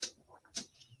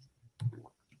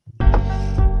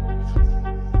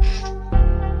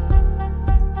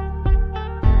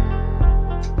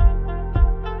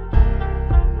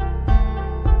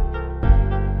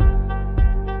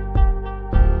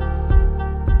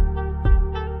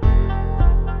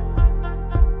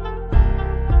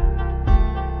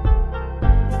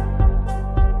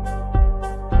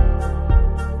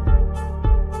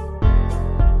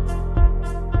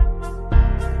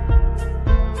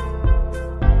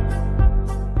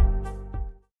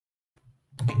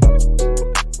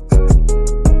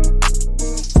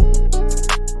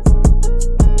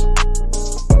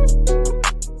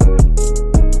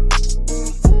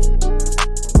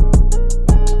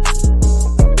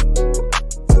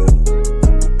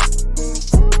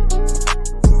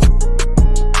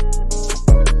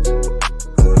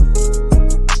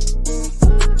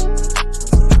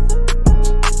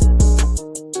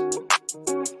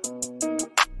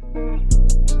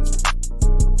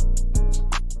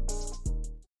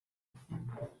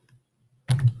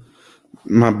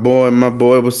My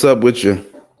boy, what's up with you?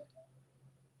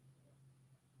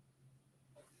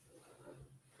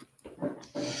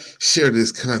 Share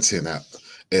this content out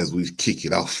as we kick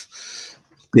it off.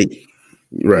 Hey.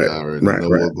 You Right, already right, know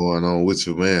right. what's going on with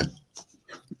you, man.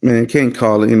 Man, can't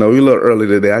call it. We a little early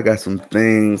today. I got some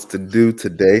things to do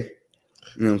today.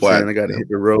 You know what I'm What? saying? I got to hit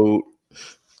the road.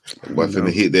 Boy, You finna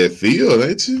know, hit that field,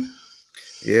 ain't you?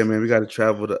 yeah, man. We got to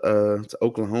travel to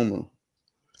Oklahoma.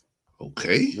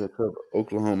 Okay. Yeah, to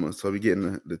Oklahoma. So we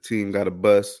getting the team got a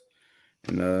bus,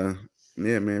 and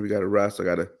yeah, man, we got to ride. So I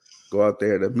got to go out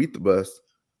there to meet the bus.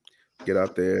 Get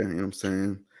out there. You know what I'm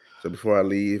saying? So before I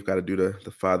leave, got to do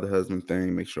the father husband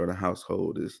thing. Make sure the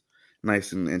household is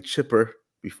nice and chipper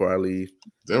before I leave.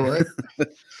 All right. You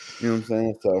know what I'm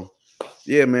saying? So,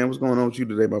 yeah, man, what's going on with you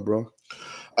today, my bro?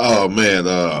 Oh man,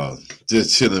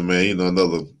 just chilling, man.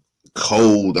 Another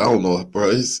cold. I don't know, bro.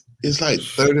 It's like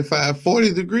 35,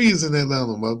 40 degrees in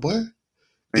Atlanta, my boy. Same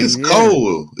It's here.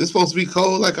 cold. It's supposed to be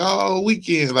cold like all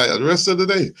weekend, like the rest of the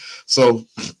day. So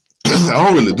I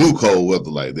don't really do cold weather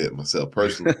like that myself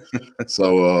personally.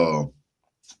 So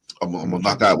I'm gonna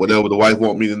knock out whatever the wife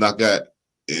want me to knock out,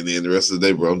 and then the rest of the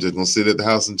day, bro, I'm just gonna sit at the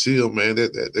house and chill, man.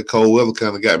 That cold weather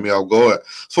kind of got me off guard.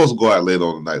 Supposed to go out later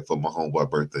on the night for my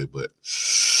homeboy birthday, but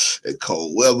that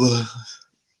cold weather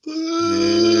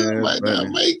Yeah, might not buddy.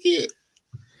 make it.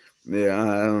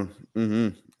 Yeah,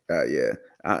 yeah.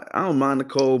 I don't mind the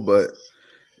cold, but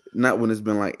not when it's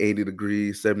been like 80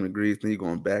 degrees, 70 degrees. Then you're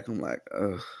going back. I'm like,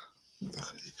 ugh.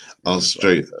 I'm It's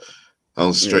like, straight. I'm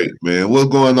yeah, straight, man. What's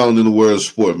going on in the world of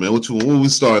sport, man? What we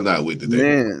starting out with today?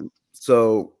 man.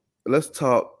 So let's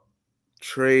talk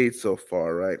trade so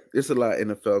far, right? It's a lot of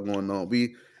NFL going on.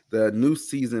 The new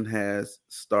season has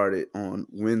started on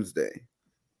Wednesday.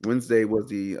 Wednesday was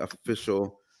the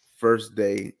official first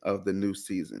day of the new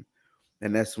season,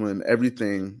 and that's when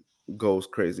everything goes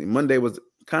crazy. Monday was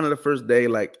kind of the first day,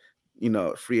 like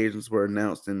free agents were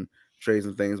announced and trades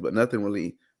and things, but nothing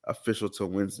really official till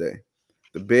Wednesday.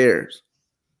 The Bears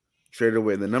traded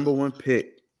away the number one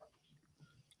pick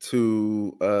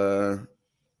to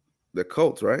the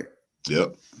Colts, right?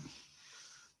 Yep.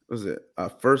 Was it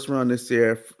first round this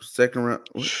year, second round?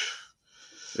 What?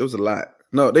 It was a lot.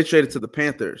 No, they traded to the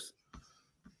Panthers.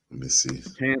 Let me see.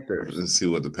 The Panthers. Let's see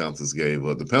what the Panthers gave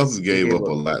up. The Panthers They gave gave up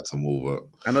a up. lot to move up.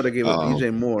 I know they gave up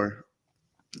DJ Moore.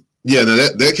 Yeah, now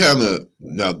that kind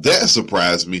of that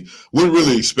surprised me. Wasn't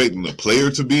really expecting the player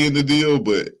to be in the deal,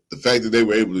 but the fact that they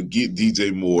were able to get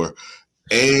DJ Moore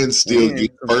and still And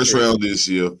get some first picks. round this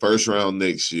year, first round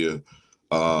next year,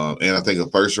 and I think a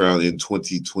first round in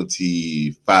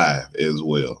 2025 as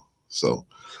well. So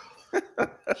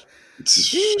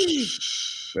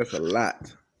That's a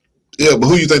lot. yeah, but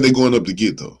who you think they're going up to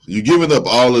get though? You're giving up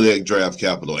all of that draft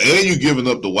capital, and you're giving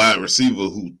up the wide receiver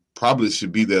who probably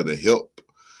should be there to help.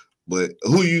 But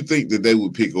who you think that they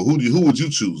would pick, or who would you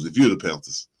choose if you're the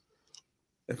Panthers?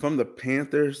 If I'm the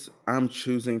Panthers, I'm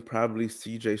choosing probably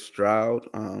CJ Stroud.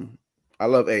 I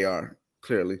love AR,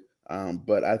 clearly.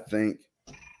 But I think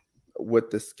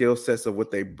with the skill sets of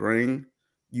what they bring,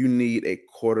 you need a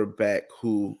quarterback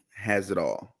who has it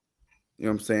all. You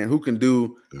know what I'm saying? Who can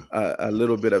do a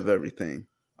little bit of everything,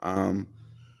 and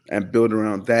build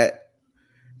around that.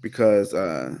 Because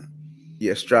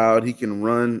yeah, Stroud, he can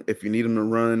run if you need him to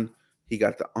run. He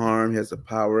got the arm, he has the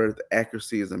power, the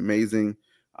accuracy is amazing.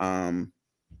 Um,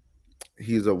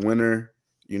 he's a winner.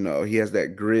 He has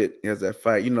that grit, he has that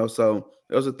fight. So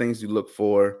those are things you look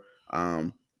for.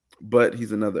 But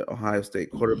he's another Ohio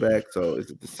State quarterback. So is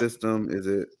it the system? Is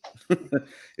it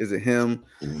is it him?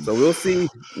 So we'll see.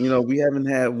 We haven't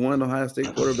had one Ohio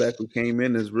State quarterback who came in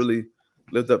and has really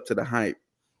lived up to the hype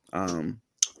in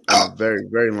a very,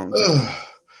 very long time.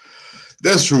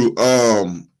 That's true.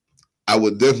 I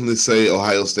would definitely say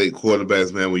Ohio State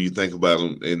quarterbacks, man. When you think about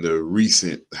them in the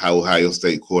recent Ohio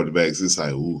State quarterbacks, it's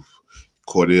like, ooh,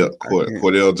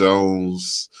 Cordell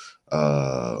Jones,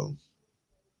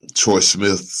 Troy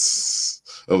Smiths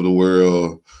of the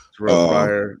world, Terrell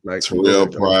Pryor, like we go Terrell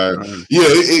back all Pryor. the time. Yeah,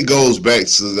 it goes back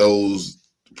to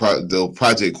the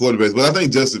project quarterbacks, but I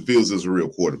think Justin Fields is a real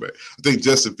quarterback. I think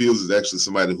Justin Fields is actually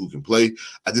somebody who can play.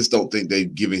 I just don't think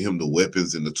they've given him the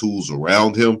weapons and the tools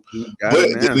around him. Got But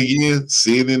it then now. again,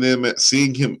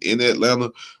 seeing him in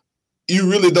Atlanta, you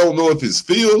really don't know if it's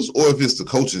Fields or if it's the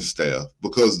coaching staff,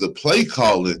 because the play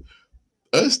calling,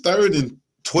 us 3rd and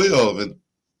 12, and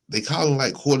they calling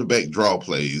like quarterback draw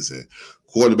plays and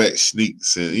quarterback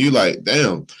sneaks, and you like,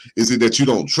 damn, is it that you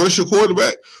don't trust your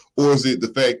quarterback, or is it the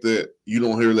fact that you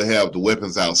don't really have the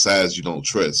weapons outside you don't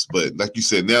trust? But like you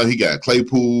said, now he got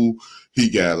Claypool, he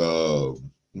got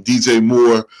DJ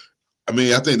Moore. I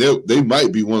mean, I think they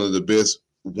might be one of the best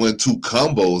 1-2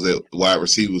 combos at wide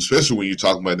receiver, especially when you're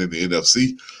talking about in the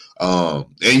NFC.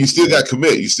 And you still got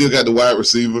commit. You still got the wide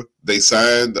receiver. They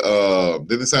signed.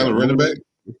 Did they sign a running back?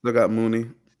 Still got Mooney.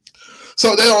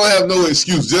 So they don't have no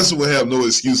excuse. Justin will have no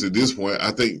excuse at this point.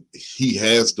 I think he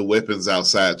has the weapons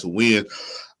outside to win.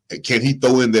 Can he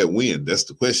throw in that wind? That's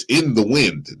the question. In the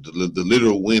wind, the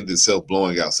literal wind itself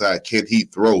blowing outside, can he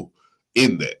throw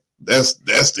in that? That's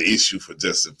the issue for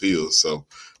Justin Fields. So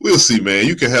we'll see, man.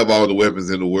 You can have all the weapons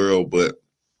in the world, but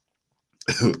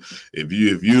if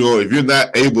you're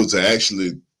not able to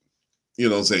actually,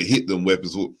 hit them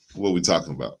weapons, what are we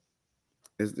talking about?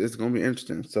 It's going to be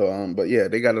interesting. So, but yeah,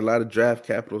 they got a lot of draft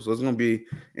capital, so it's going to be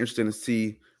interesting to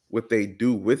see what they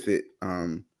do with it.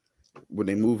 When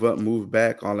they move up, move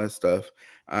back, all that stuff.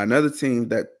 Another team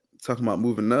that talking about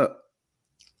moving up,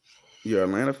 your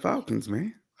Atlanta Falcons,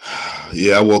 man.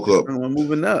 Yeah, I woke up.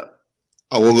 Moving up.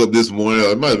 I woke up this morning.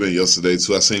 It might have been yesterday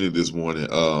too. I seen it this morning.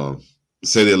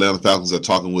 Say the Atlanta Falcons are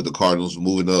talking with the Cardinals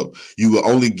moving up. You will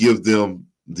only give them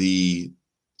the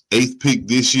 8th pick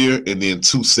this year and then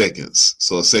 2 seconds.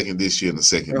 So a second this year and a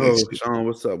second next year. Sean,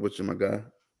 what's up with you, my guy?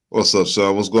 What's up,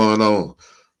 Sean? What's going on?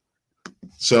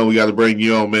 Sean, we got to bring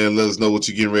you on, man. Let us know what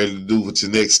you're getting ready to do with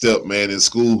your next step, man, in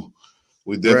school.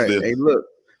 We definitely. Right. Hey, look,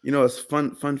 it's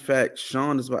fun fact.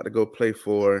 Sean is about to go play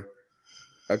for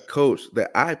a coach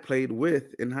that I played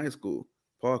with in high school,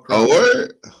 Paul Crawford. Oh,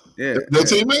 word? Yeah. No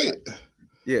teammate?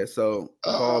 Yeah, so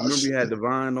Paul, remember we had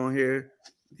Devon on here?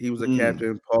 He was a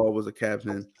captain. Paul was a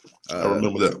captain. I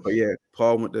remember that. But yeah,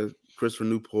 Paul went to Christopher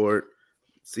Newport,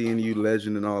 CNU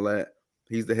legend and all that.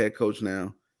 He's the head coach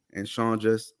now. And Sean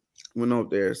just went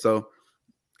up there. So,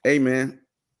 hey, man,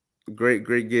 great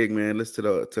gig, man. Listen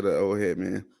to the old head,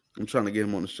 man. I'm trying to get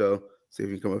him on the show, see if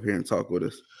he can come up here and talk with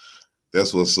us.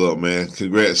 That's what's up, man.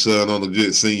 Congrats, Sean, on a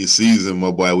good senior season,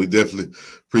 my boy. We definitely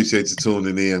appreciate you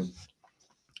tuning in.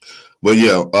 But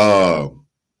yeah,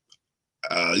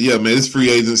 man, this free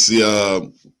agency,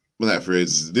 not free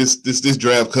agency. This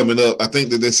draft coming up. I think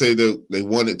that they say that they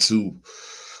wanted to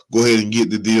go ahead and get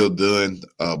the deal done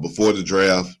before the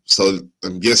draft. So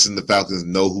I'm guessing the Falcons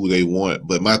know who they want.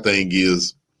 But my thing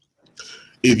is,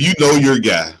 if you know your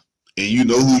guy and you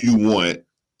know who you want,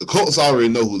 the Colts already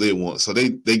know who they want. So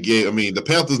the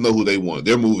Panthers know who they want.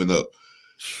 They're moving up.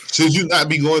 Should you not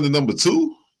be going to number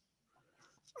 2?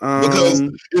 Because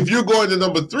if you're going to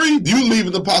number 3, you're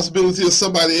leaving the possibility of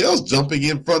somebody else jumping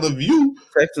in front of you.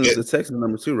 The Texans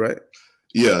number 2, right?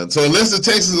 Yeah. So unless the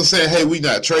Texans are saying, hey, we're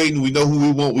not trading, we know who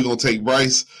we want, we're going to take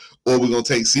Bryce or we're going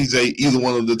to take CJ, either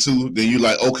one of the two, then you're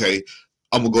like, okay,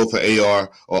 I'm going to go for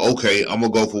AR, or okay, I'm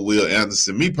going to go for Will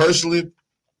Anderson. Me personally,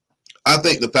 I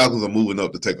think the Falcons are moving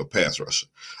up to take a pass rusher.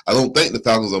 I don't think the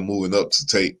Falcons are moving up to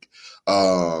take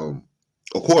a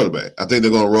quarterback. I think they're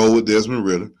going to roll with Desmond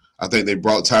Ridder. I think they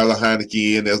brought Tyler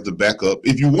Heineke in as the backup.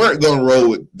 If you weren't going to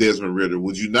roll with Desmond Ridder,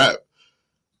 would you not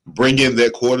bring in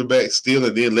that quarterback still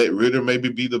and then let Ridder maybe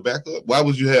be the backup? Why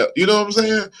would you have, you know what I'm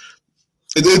saying?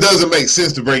 It doesn't make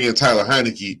sense to bring in Tyler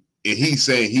Heineke and he's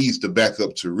saying he's the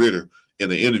backup to Ridder in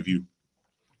the interview.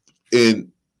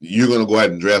 And you're going to go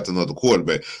ahead and draft another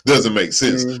quarterback. Doesn't make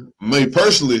sense. Me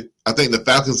personally, I think the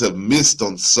Falcons have missed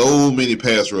on so many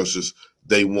pass rushers.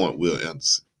 They want Will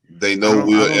Anderson. They know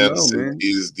Will Anderson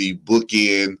is the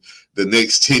bookend. The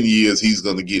next 10 years, he's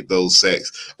going to get those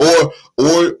sacks. Or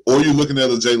you're looking at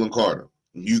a Jalen Carter.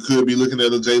 You could be looking at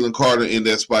a Jalen Carter in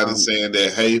that spot and saying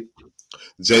that, hey,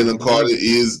 Jalen Carter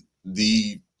is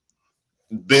the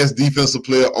best defensive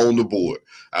player on the board.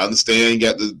 I understand you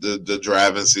got the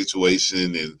driving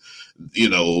situation and,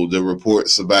 the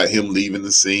reports about him leaving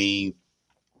the scene.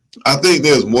 I think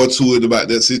there's more to it about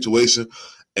that situation.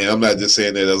 And I'm not just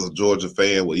saying that as a Georgia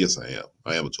fan. Well, yes, I am.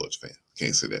 I am a Georgia fan.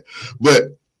 Can't say that.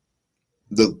 But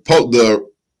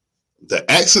the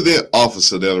accident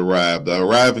officer that arrived, the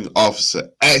arriving officer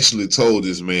actually told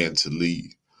this man to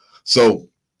leave. So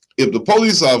if the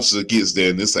police officer gets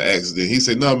there and it's an accident, he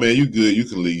said, no, man, you good. You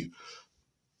can leave.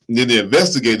 And then the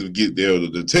investigators get there or the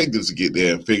detectives get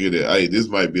there and figure that, hey, this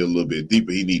might be a little bit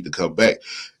deeper. He need to come back.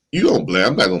 I'm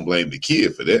not going to blame the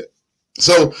kid for that.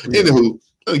 So, anywho,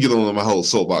 I'm going to get on my whole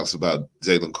soapbox about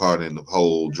Jalen Carter and the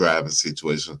whole driving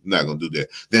situation. I'm not going to do that.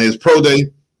 Then his pro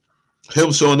day,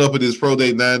 him showing up at his pro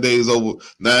day 9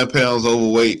 pounds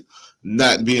overweight,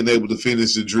 not being able to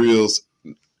finish the drills.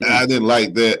 I didn't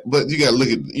like that. But you got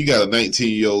a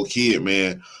 19-year-old kid,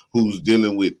 man, who's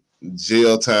dealing with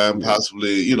jail time,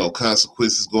 possibly,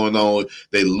 consequences going on.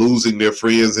 They losing their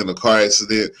friends in a car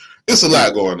accident. It's a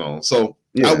lot going on. So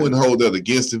I wouldn't hold that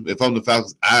against him. If I'm the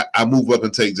Falcons, I move up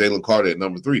and take Jalen Carter at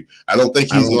number 3. I don't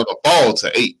think he's going to fall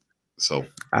to 8. So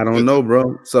I don't know,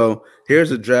 bro. So here's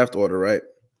the draft order, right?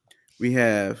 We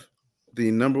have the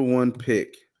number 1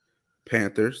 pick,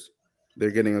 Panthers.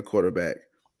 They're getting a quarterback.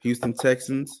 Houston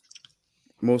Texans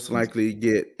most likely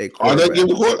get a Are they quarterback. getting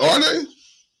the court? Are they?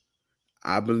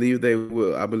 I believe they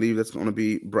will. I believe that's going to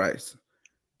be Bryce.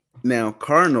 Now,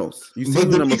 Cardinals. You see But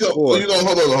who number D'Amico, 4.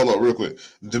 hold on, real quick.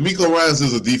 D'Amico Ryans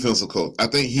is a defensive coach. I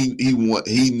think he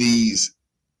needs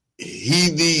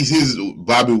his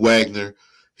Bobby Wagner.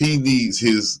 He needs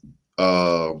his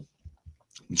Joey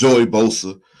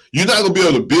Bosa. You're not gonna be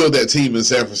able to build that team in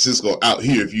San Francisco out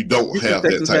here if you don't Houston have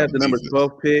Texans that type have of the number defense.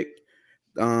 12 pick.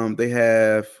 They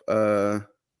have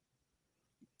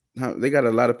they got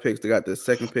a lot of picks. They got the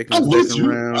second pick in I'm the with second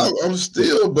you. round. I'm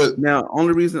still, but Now,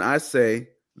 only reason I say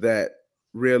that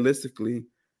realistically,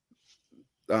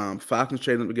 Falcons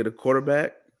trade them to get a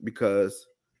quarterback because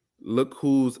look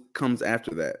who's comes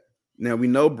after that. Now we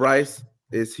know Bryce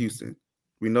is Houston.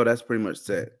 We know that's pretty much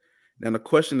set. Now the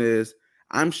question is,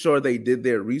 I'm sure they did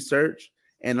their research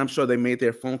and I'm sure they made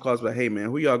their phone calls. But hey, man,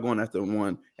 who y'all going after 1?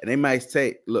 And they might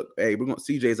say, look, hey, we're going.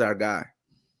 CJ's our guy.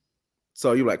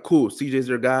 So you're like, cool, CJ's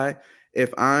your guy.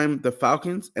 If I'm the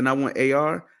Falcons and I want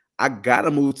AR, I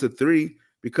gotta move to 3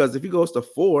 because if he goes to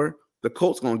 4, the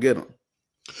Colts gonna get him.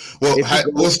 Well,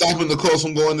 what's stopping the Colts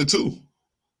from going to 2?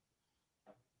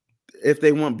 If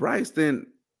they want Bryce, then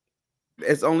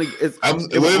it's only it's. Well, if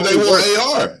they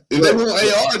want AR, if they want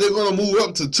AR, they're gonna move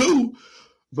up to 2.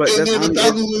 But and then the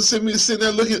Falcons will sitting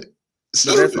there looking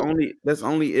stupid. That's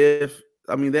only if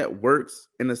that works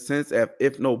in a sense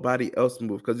if nobody else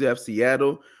moves, because you have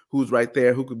Seattle who's right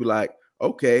there who could be like,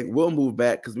 okay, we'll move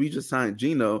back because we just signed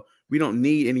Geno. We don't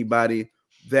need anybody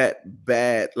that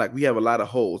bad. Like we have a lot of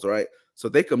holes, right? So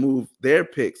they can move their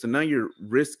pick. So now you're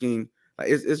risking. Like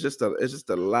it's just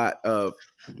a lot of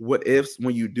what ifs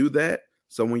when you do that.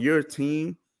 So when you're a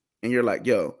team and you're like,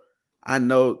 yo, I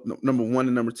know number 1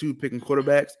 and number 2 picking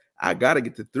quarterbacks, I gotta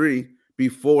get to 3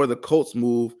 before the Colts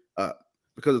move up.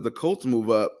 Because if the Colts move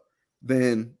up,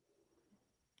 then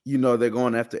they're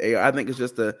going after AR. I think it's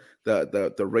just the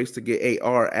race to get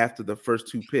AR after the first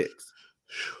 2 picks.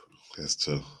 That's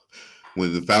tough.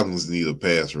 When the Falcons need a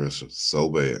pass rusher so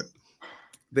bad.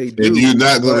 They do. And you're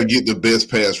not going to get the best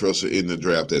pass rusher in the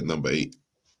draft at number 8.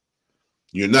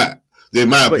 You're not. In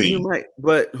my opinion. You might.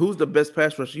 But who's the best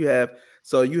pass rusher you have?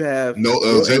 So you have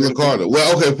Jalen Carter.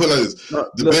 Well, okay, put it like this: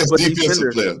 the best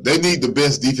defensive player. They need the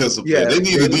best defensive player. They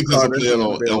need a defensive player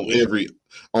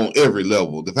on every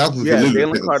level. The Falcons can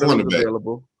literally pick a cornerback.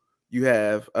 Available. You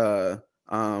have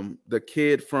the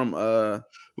kid from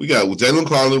we got Jalen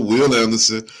Carter, Will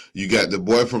Anderson. You got the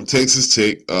boy from Texas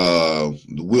Tech,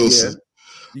 Wilson.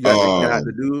 Yeah. You got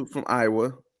the dude from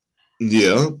Iowa.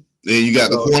 Yeah. And you got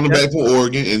the cornerback from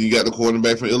Oregon, and you got the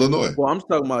cornerback from Illinois. Well, I'm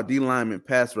talking about D lineman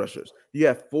pass rushers. You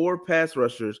have 4 pass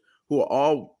rushers who are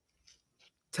all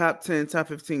top 10, top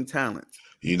 15 talents.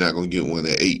 You're not going to get one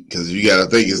at 8 because you got to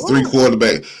think it's 3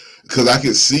 quarterbacks. Because I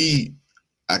can see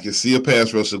a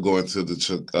pass rusher going to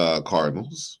the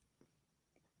Cardinals.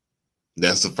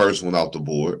 That's the first one off the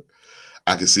board.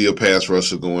 I can see a pass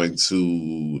rusher going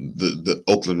to the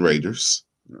Oakland Raiders.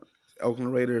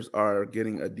 Oakland Raiders are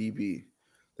getting a DB.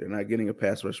 They're not getting a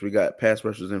pass rush. We got pass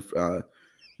rushers in.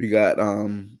 We got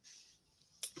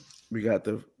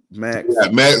the Max.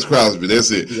 Yeah, Max Crosby. That's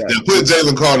it. Now put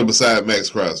Jalen Carter beside Max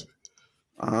Crosby.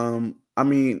 I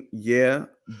mean, yeah,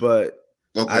 but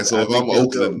okay. So if I'm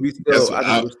Oakland,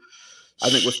 I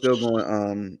think we're still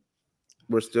going.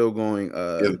 We're still going.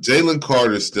 If Jalen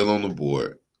Carter is still on the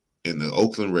board and the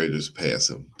Oakland Raiders pass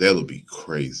him, that'll be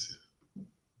crazy.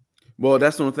 Well,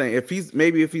 that's the one thing. If he's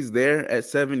there at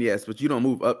 7, yes, but you don't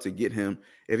move up to get him.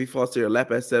 If he falls to your lap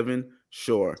at 7,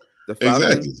 sure. The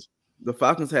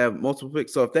Falcons have multiple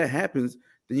picks. So if that happens,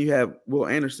 then you have Will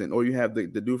Anderson or you have the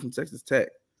dude from Texas Tech.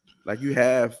 Like you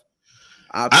have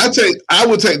options. I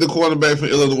would take the cornerback from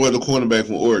Illinois, the cornerback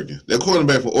from Oregon. That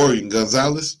cornerback from Oregon,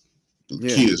 Gonzalez,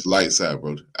 kid's lights out,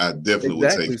 bro. I definitely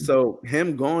would take him. So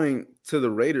him going to the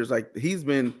Raiders, like he's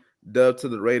been dubbed to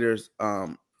the Raiders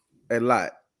a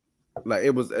lot. Like it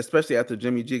was, especially after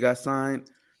Jimmy G got signed,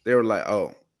 they were like,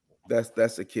 "Oh,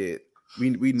 that's a kid.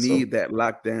 We need that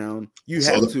lockdown. You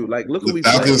have to like look. The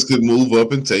Falcons could move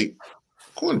up and take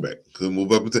cornerback. Could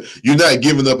move up and take. You're not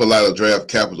giving up a lot of draft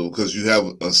capital because you have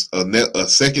a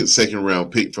second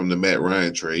round pick from the Matt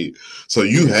Ryan trade. So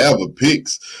you have a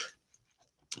picks.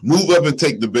 Move up and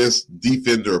take the best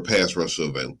defender or pass rusher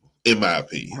available. In my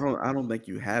opinion, I don't think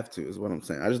you have to. Is what I'm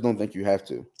saying. I just don't think you have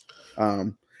to.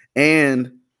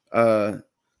 And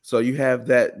so you have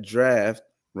that draft,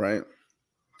 right?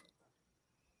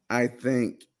 I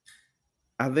think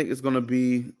it's gonna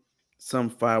be some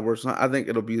fireworks. I think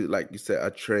it'll be like you said, a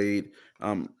trade.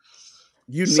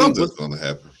 Something's gonna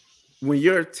happen. when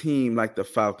you're a team like the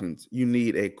Falcons, you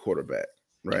need a quarterback,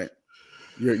 right?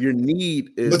 Your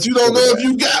need is. But you don't know if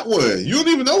you got one. You don't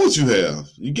even know what you have.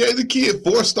 You gave the kid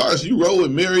 4 starts. You roll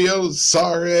with Mariota,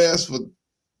 sorry ass for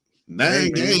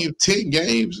 9 games, 10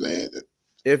 games, man.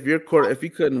 If he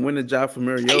couldn't win the job for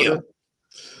Mariota,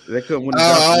 they couldn't win the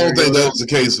job. I don't think that was the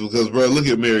case because, bro, look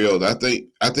at Mariota. I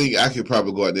think I could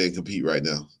probably go out there and compete right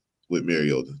now with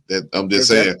Mariota. I'm just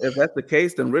saying. If that's the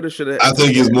case, then Ridder should have. I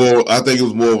think it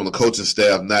was more on the coaching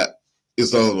staff, not.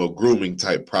 It's on a grooming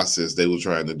type process they were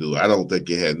trying to do. I don't think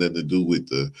it had nothing to do with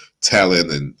the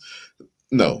talent, and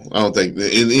no, I don't think.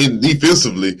 And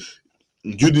defensively,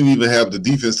 you didn't even have the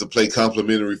defense to play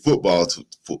complementary football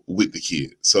with the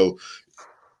kid. So,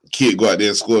 kid go out there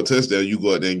and score a touchdown. You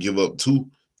go out there and give up 2.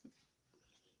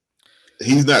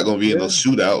 He's not going to be in no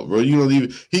shootout, bro.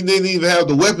 He didn't even have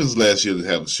the weapons last year to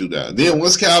have a shootout. And then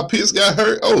once Kyle Pitts got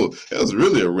hurt, that was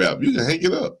really a wrap. You can hang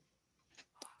it up.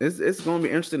 It's going to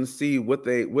be interesting to see what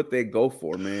they go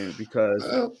for, man. Because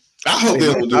I hope they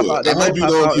don't do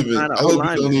it. I hope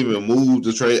you don't even move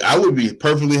the trade. I would be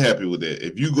perfectly happy with that.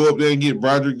 If you go up there and get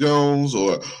Broderick Jones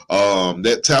or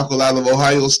that tackle out of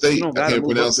Ohio State, I can't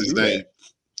pronounce his name.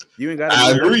 You ain't got.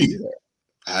 I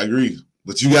agree.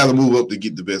 But you got to move up to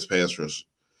get the best pass rusher.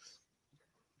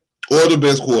 Or the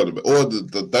best quarterback. Or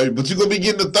the third. But you're going to be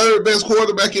getting the third best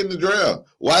quarterback in the draft.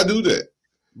 Why do that?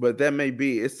 But that may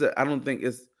be. I don't think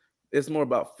it's more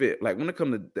about fit. Like when it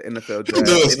comes to the NFL draft. He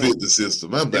does fit the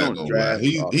system. I'm not going to lie.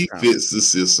 He fits the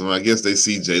system. I guess they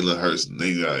see Jalen Hurts and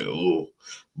they like, oh.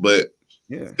 But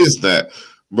it's not.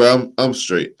 Bro, I'm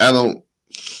straight.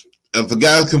 If a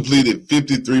guy completed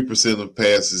 53% of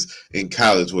passes in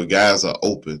college where guys are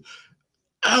open,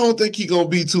 I don't think he's going to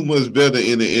be too much better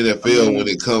in the NFL when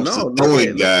it comes to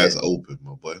throwing guys open,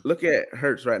 my boy. Look at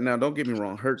Hurts right now. Don't get me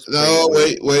wrong. Hurts. No,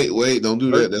 wait. Don't do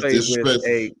that. That's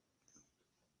disrespectful.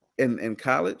 In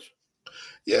college?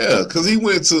 Yeah, because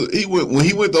when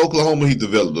he went to Oklahoma, he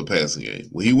developed a passing game.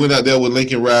 When he went out there with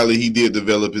Lincoln Riley, he did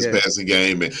develop his passing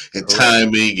game and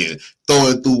timing and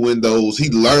throwing through windows. He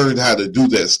learned how to do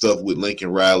that stuff with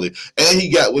Lincoln Riley, and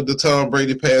he got with the Tom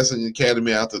Brady Passing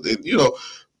Academy after that.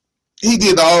 He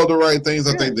did all the right things,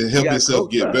 I think, to help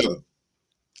himself get better.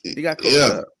 He got coached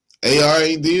up. AR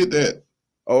ain't did that.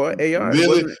 Oh, AR.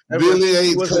 Billy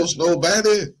ain't coached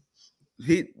nobody.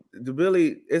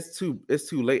 Billy, it's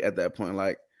too late at that point.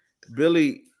 Like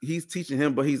Billy, he's teaching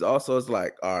him, but he's also it's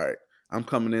like, all right, I'm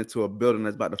coming into a building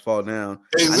that's about to fall down.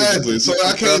 Exactly. So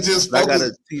I can't just focus. I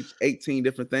gotta teach 18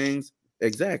 different things.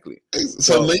 Exactly.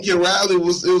 So Lincoln Riley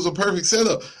was a perfect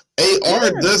setup.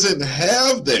 AR doesn't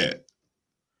have that.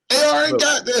 AR ain't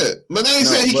got that. But they ain't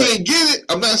saying he can't get it.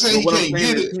 I'm not saying he can't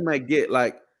get it. He might get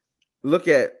look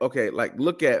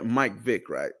at Mike Vick,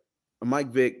 right? Mike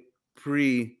Vick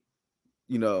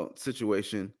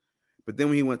situation. But then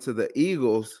when he went to the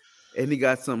Eagles and he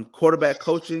got some quarterback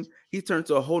coaching, he turned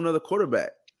to a whole nother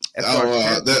quarterback.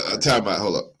 Time out.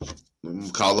 Hold up.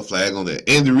 Call a flag on that.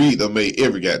 Andy Reid done made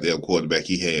every goddamn quarterback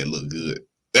he had look good.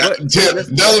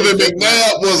 Donovan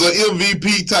McNabb was an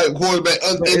MVP type quarterback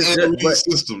in the Reid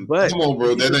system. Come on,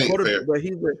 bro. That ain't fair. But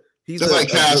he's just like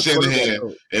Kyle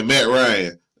Shanahan and Matt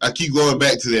Ryan. I keep going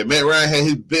back to that. Matt Ryan had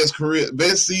his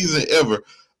best season ever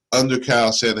under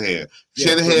Kyle Shanahan.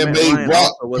 Shanahan made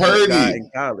Brock Purdy in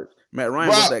college. Matt Ryan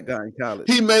was that guy in college.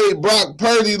 He made Brock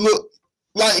Purdy look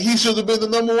like he should have been the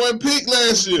number 1 pick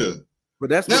last year. But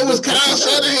that was Kyle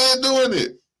Shanahan doing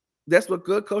it. That's what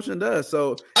good coaching does.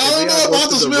 So I don't know if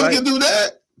Arthur Smith can do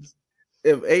that.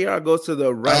 If AR goes to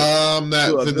the right, I'm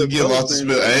not going to give Arthur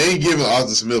Smith. I ain't giving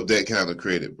Arthur Smith that kind of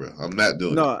credit, bro. I'm not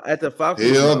doing it. No, at the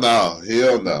Falcons. Hell no. Now,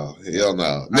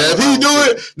 if he do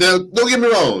it, now don't get me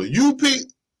wrong. You pick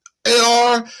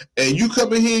AR and you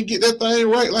come in here and get that thing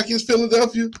right like it's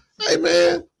Philadelphia. Hey,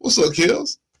 man, what's up,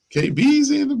 Kels?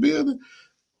 KB's in the building.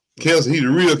 Kels, he the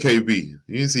real KB.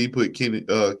 You didn't see he put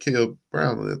Kel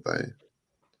Brown on that thing.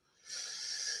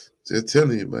 Just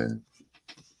telling you, man.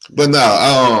 But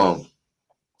now,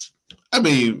 I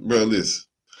mean, bro, listen.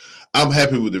 I'm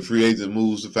happy with the free agent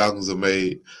moves the Falcons have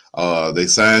made. They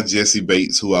signed Jesse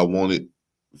Bates, who I wanted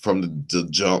from the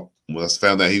jump when I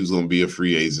found out he was going to be a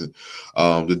free agent.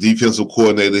 The defensive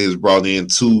coordinator has brought in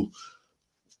 2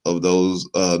 of those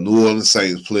New Orleans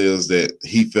Saints players that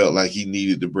he felt like he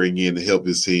needed to bring in to help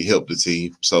his team, help the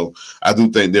team. So I do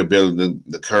think they're better than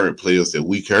the current players that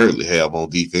we currently have on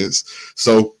defense.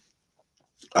 So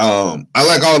I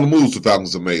like all the moves the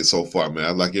Falcons have made so far, man. I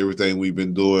like everything we've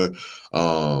been doing.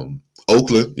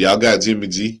 Oakland, y'all got Jimmy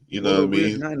G. You know what I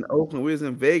mean? We're not in Oakland. We was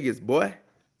in Vegas, boy.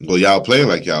 Well, y'all playing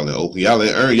like y'all in Oakland. Y'all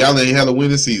ain't had a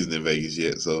winning season in Vegas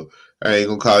yet. So I ain't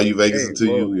gonna call you Vegas Hey, until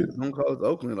you well, win. don't call us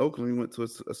Oakland. Oakland, we went to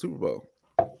a Super Bowl.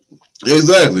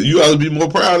 Exactly. You ought to be more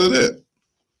proud of that.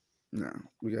 No,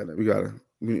 we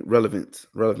need relevance.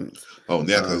 Oh,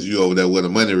 now because you over there where the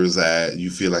money reside, you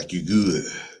feel like you good.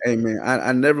 Hey man,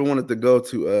 I never wanted to go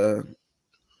to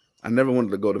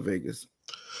Vegas.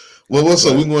 Well, what's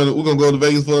up? But We're gonna go to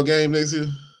Vegas for a game next year.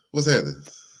 What's happening?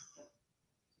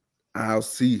 I'll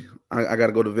see. I got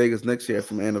to go to Vegas next year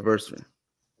for my anniversary.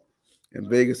 And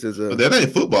Vegas is But that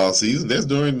ain't football season. That's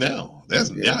during now. That's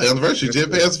y'all anniversary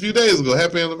just passed a few days ago.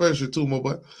 Happy anniversary too, my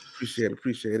boy.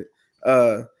 Appreciate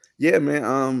it. Yeah, man.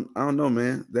 I don't know,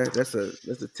 man. That's a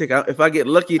tick. If I get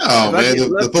lucky, Oh man,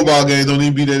 the football games don't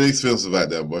even be that expensive out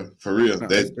there, boy. For real. No,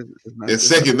 it's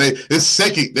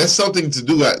second. That's something to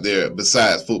do out there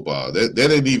besides football. That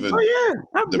ain't even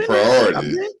the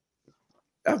priority.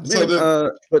 I've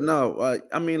been, but no.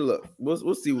 I mean, look,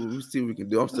 we'll see. We'll see what we can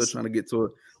do. I'm still trying to get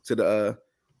to the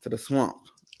swamp.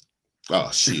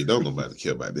 Oh shit! Don't nobody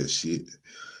care about that shit.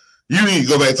 You need to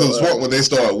go back to the swamp when they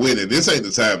start winning. This ain't the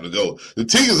time to go. The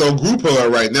tickets on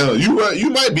Groupon right now.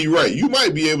 You might be right. You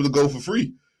might be able to go for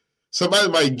free. Somebody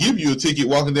might give you a ticket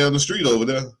walking down the street over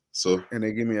there. So and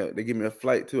they give me a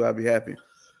flight too. I'll be happy.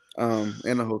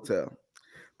 And a hotel.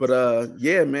 But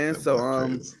yeah, man. So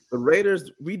the Raiders,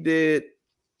 we did.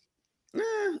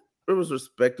 It was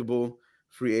respectable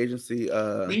free agency.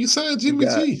 You signed Jimmy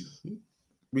G.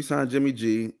 We signed Jimmy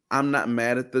G. I'm not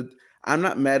mad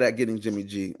at getting Jimmy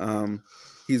G.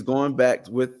 He's going back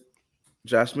with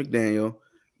Josh McDaniel.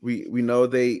 We know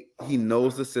he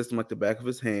knows the system like the back of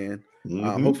his hand.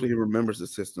 Mm-hmm. Hopefully he remembers the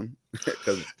system.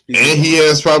 And he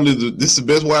has probably this is the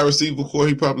best wide receiver core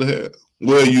he probably had.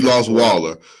 Well, you lost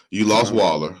Waller. You lost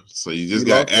Waller. So you just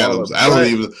got Adams.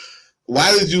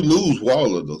 Why did you lose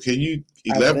Waller though? Can you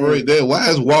elaborate that? Why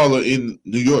is Waller in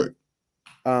New York?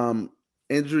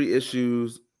 Injury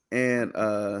issues and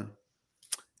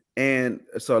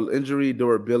so injury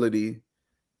durability.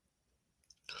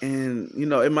 And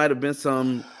it might have been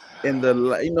some in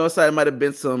the so it might have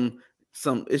been some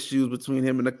issues between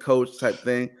him and the coach type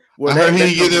thing. I heard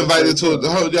he get invited to it.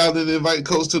 I heard y'all didn't invite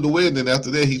coach to the wedding. After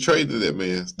that, he traded that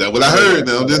man. That's what I heard.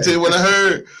 Now, just tell you what I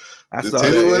heard. I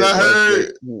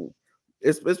heard.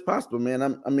 It's possible,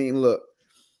 man. I mean, look,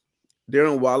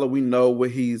 Darren Waller, we know what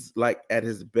he's like at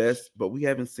his best, but we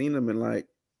haven't seen him in like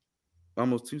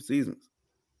almost 2 seasons.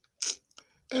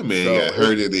 That man got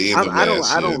hurt at the end of last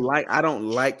year. I don't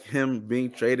like him being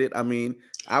traded. I mean,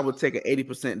 I would take an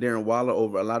 80% Darren Waller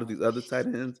over a lot of these other tight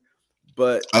ends.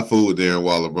 But I fool with Darren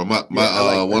Waller, bro. One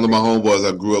of my homeboys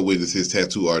I grew up with is his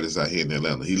tattoo artist out here in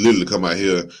Atlanta. He literally come out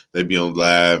here, they be on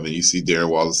live, and you see Darren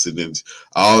Waller sitting in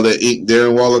all that ink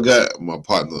Darren Waller got. My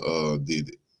partner did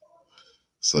it.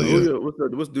 So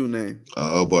what's dude name?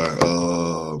 Oh boy,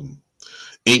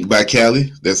 Ink by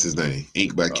Cali. That's his name.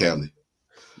 Ink by Cali.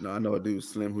 No, I know a dude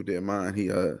Slim who did mine.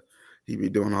 He be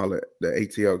doing all the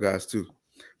ATL guys too.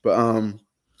 But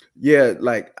yeah,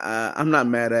 like I'm not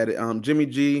mad at it. Jimmy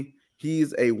G,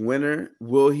 he's a winner.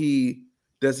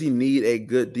 Does he need a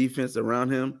good defense around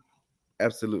him?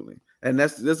 Absolutely. And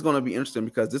this is going to be interesting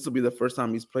because this will be the first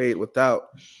time he's played without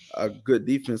a good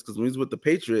defense. Because when he's with the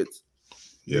Patriots,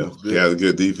 he had a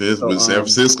good defense. So, with San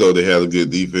Francisco, they had a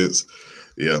good defense.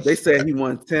 Yeah, they said he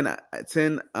won 10.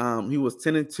 He was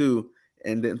 10-2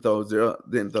 and didn't throw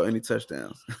any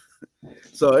touchdowns.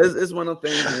 So it's one of the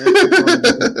things,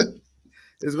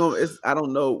 man. I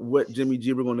don't know what Jimmy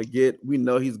G we're going to get. We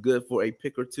know he's good for a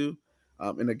pick or two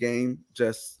in a game,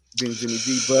 just being Jimmy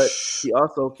G, but he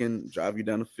also can drive you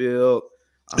down the field.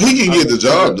 He can get the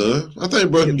job done. I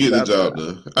think bro can get the job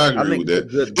done. I agree with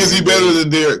that. Is he better than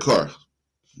Derek Carr?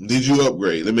 Did you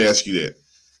upgrade? Let me ask you that.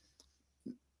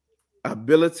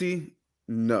 Ability,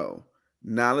 no.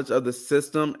 Knowledge of the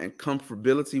system and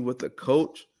comfortability with the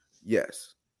coach,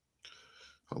 yes.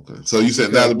 Okay. So you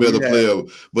said not a better player,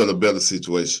 but a better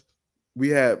situation. We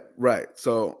have, right.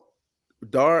 So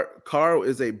Carr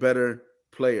is a better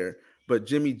player, but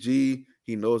Jimmy G,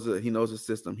 he knows the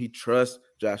system. He trusts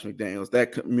Josh McDaniels.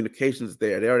 That communication is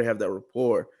there. They already have that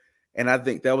rapport. And I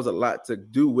think that was a lot to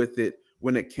do with it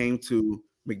when it came to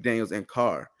McDaniels and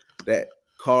Carr. That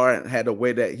Carr had a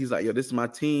way that he's like, yo, this is my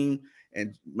team.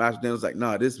 And Josh McDaniels like,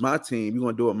 nah, this is my team. You're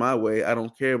going to do it my way. I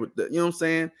don't care. You know what I'm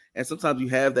saying? And sometimes you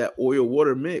have that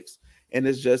oil-water mix. And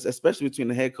it's just, especially between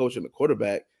the head coach and the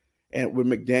quarterback. And with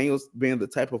McDaniels being the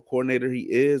type of coordinator he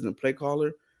is and play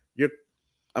caller,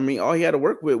 all he had to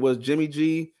work with was Jimmy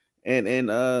G and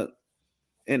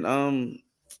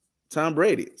Tom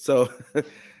Brady. So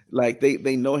like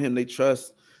they know him, they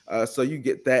trust. So you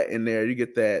get that in there. You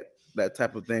get that that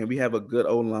type of thing. We have a good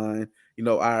O line. You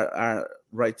know, our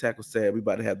right tackle said we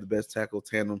about to have the best tackle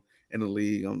tandem in the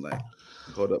league. I'm like,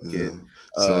 hold up, Yeah. kid.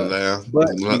 So now, But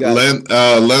we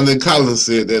got London Collins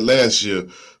said that last year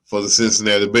for the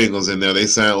Cincinnati Bengals, and now they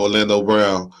signed Orlando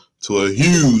Brown to a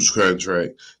huge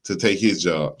contract to take his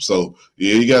job. So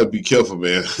yeah, you got to be careful,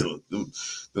 man.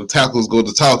 them tackles go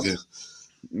to talking.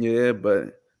 yeah,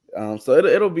 but so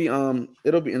it'll be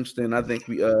interesting. I think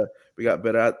we got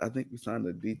better. I think we signed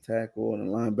a D tackle and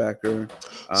a linebacker.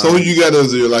 So you got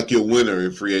as like your winner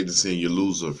in free agency and your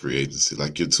loser in free agency,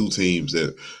 like your two teams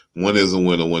that one is a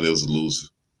winner, one is a loser,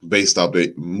 based off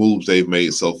the moves they've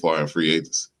made so far in free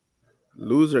agency.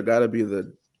 Loser got to be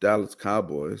the Dallas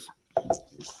Cowboys.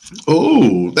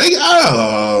 Oh, they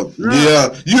yeah.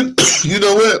 You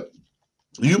know what?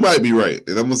 You might be right,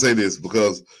 and I'm gonna say this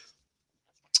because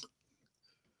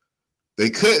they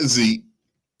cut Zeke.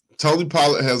 Tony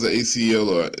Pollard has an ACL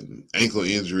or an ankle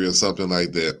injury or something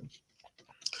like that.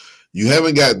 You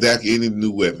haven't got Dak any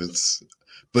new weapons,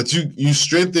 but you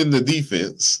strengthen the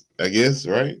defense, I guess,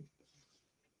 right?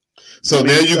 So I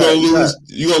mean, now you're gonna lose.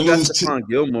 You're gonna lose. Stephon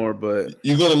Gilmore, but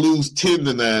you're gonna lose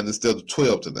 10-9 instead of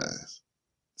 12-9.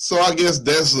 So I guess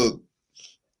that's a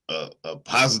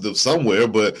positive somewhere.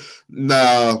 But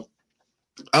nah,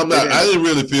 I'm not. I didn't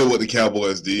really feel what the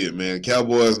Cowboys did, man.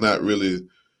 Cowboys not really.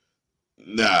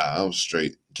 Nah, I'm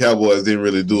straight. Cowboys didn't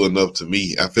really do enough to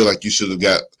me. I feel like you should have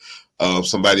got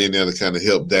somebody in there to kind of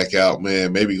help Dak out,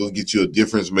 man. Maybe go get you a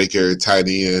difference maker, tight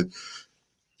end.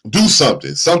 Do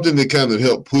something to kind of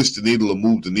help push the needle or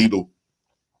move the needle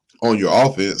on your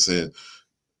offense. And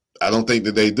I don't think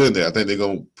that they've done that. I think they're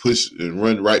going to push and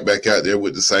run right back out there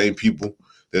with the same people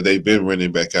that they've been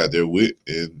running back out there with.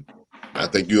 And I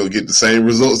think you'll get the same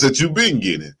results that you've been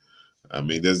getting. I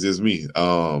mean, that's just me.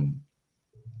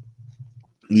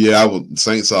 Yeah,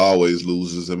 Saints are always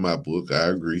losers in my book. I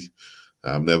agree.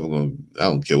 I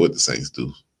don't care what the Saints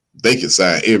do. They can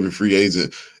sign every free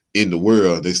agent in the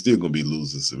world. They're still going to be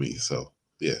losers to me. So,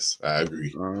 yes, I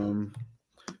agree.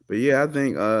 But yeah,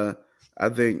 I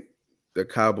think the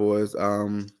Cowboys,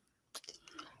 the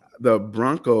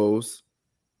Broncos,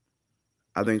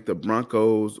 I think the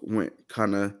Broncos went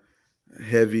kind of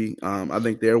heavy. I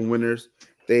think they're winners.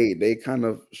 They kind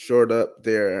of shored up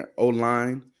their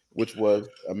O-line, which was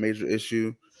a major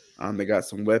issue. They got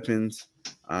some weapons.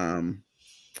 They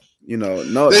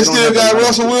still got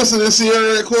Russell Wilson and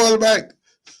Sierra at quarterback.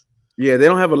 Yeah, they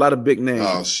don't have a lot of big names.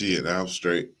 Oh shit, I'm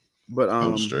straight. But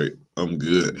I'm straight. I'm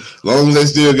good. As long as they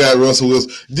still got Russell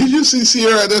Wilson. Did you see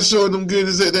Sierra that showing them good?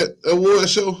 Is at that award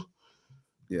show?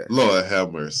 Yeah. Lord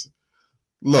have mercy.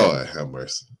 Lord have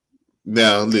mercy.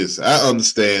 Now listen, I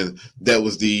understand that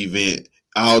was the event.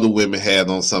 All the women had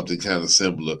on something kind of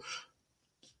similar.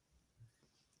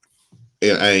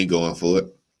 And I ain't going for it.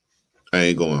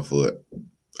 I'm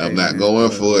not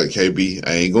going for it, KB.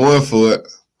 I ain't going for it.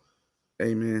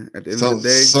 Hey, man. At the end of the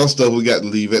day. Some stuff we got to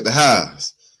leave at the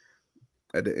house.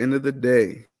 At the end of the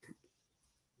day,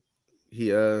 he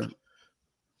going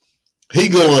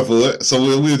for it. So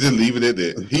we'll just leave it at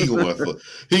that. He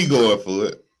going for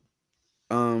it.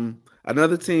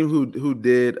 Another team who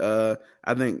did I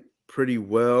think pretty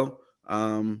well.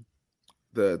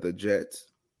 The Jets.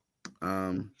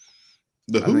 I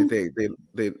think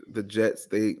the Jets,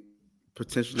 they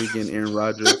potentially getting Aaron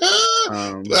Rodgers.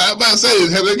 I'm about to say,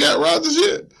 have they got Rodgers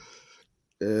yet?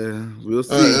 We'll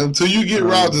see. Until you get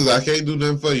Rodgers, I can't do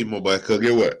nothing for you, my boy. Cause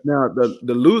get what? Now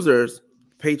the losers,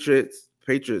 Patriots.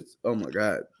 Oh my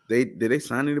God, did they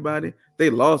sign anybody? They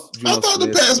lost. I thought the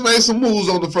Pats made some moves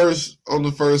on the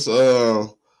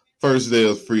first day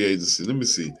of free agency. Let me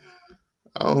see.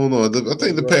 I don't know. I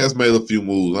think the Pats made a few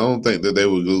moves. I don't think that they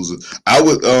were losers. I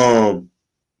would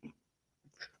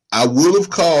have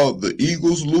called the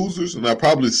Eagles losers, and I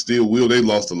probably still will. They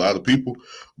lost a lot of people,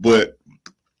 but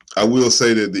I will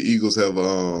say that the Eagles have,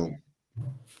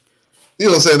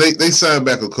 they signed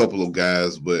back a couple of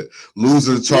guys, but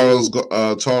losing losing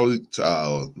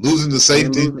the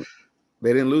safety.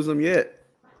 They didn't lose him yet.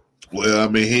 Well, I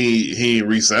mean, he ain't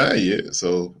re-signed yet.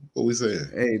 So what we saying?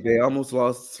 Hey, they almost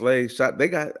lost Slay.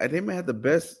 They may have the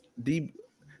best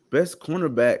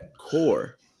cornerback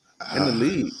core in the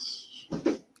league.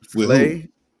 Slay.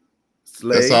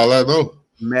 That's all I know.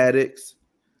 Maddox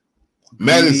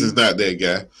is not that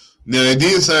guy. Now they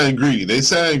did sign Greedy. They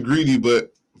signed Greedy,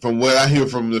 but from what I hear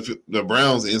from the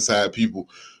Browns inside people,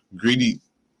 Greedy,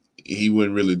 he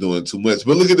wasn't really doing too much.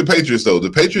 But look at the Patriots though.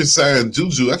 The Patriots signed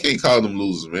Juju. I can't call them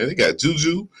losers, man. They got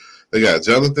Juju. They got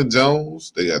Jonathan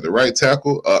Jones. They got the right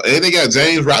tackle, and they got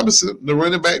James Robinson, the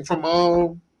running back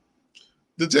from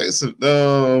the Jackson.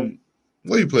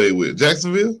 What he played with?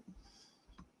 Jacksonville.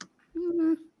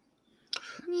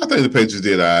 I think the Patriots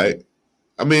did all right.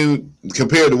 I mean,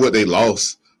 compared to what they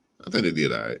lost, I think they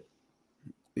did all right.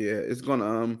 Yeah, it's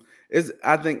gonna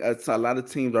I think it's a lot of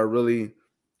teams are really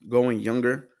going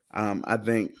younger. I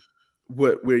think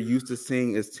what we're used to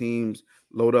seeing is teams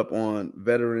load up on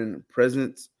veteran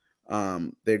presence.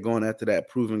 They're going after that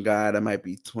proven guy that might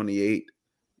be 28,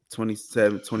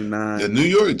 27, The 29. New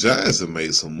York Giants have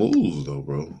made some moves though,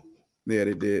 bro. Yeah,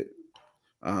 they did.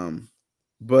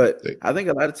 But They, I think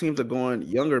a lot of teams are going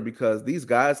younger because these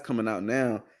guys coming out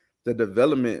now, the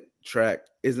development track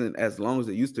isn't as long as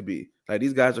it used to be. Like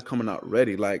these guys are coming out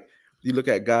ready. Like you look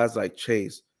at guys like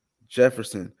Chase,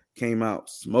 Jefferson came out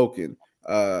smoking.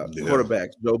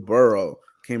 Quarterbacks, Joe Burrow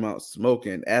came out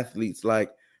smoking. Athletes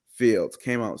like Fields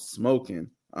came out smoking.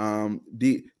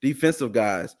 Defensive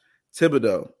guys,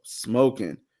 Thibodeau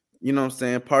smoking. You know what I'm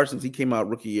saying? Parsons, he came out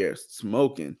rookie year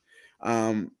smoking.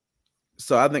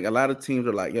 So I think a lot of teams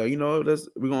are like, yo, you know,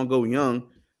 we're gonna go young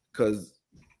because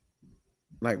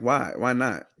like why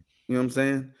not? You know what I'm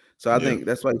saying? So I think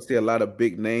that's why you see a lot of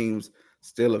big names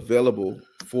still available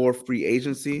for free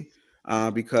agency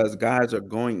because guys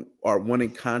are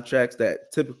winning contracts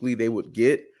that typically they would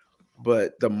get,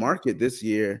 but the market this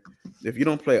year, if you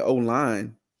don't play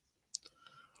O-line,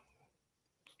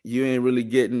 you ain't really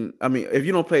getting. I mean, if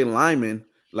you don't play linemen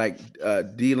like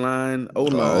D-line,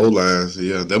 O-line, O-lines,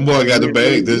 yeah. Them boy got the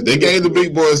bag. They gave the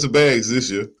big boys the bags this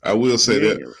year. I will say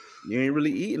that. You ain't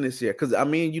really eating this year. Because I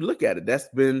mean, you look at it, that's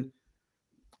been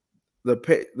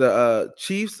the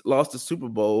Chiefs lost the Super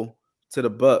Bowl to the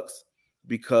Bucks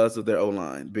because of their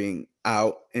O-line being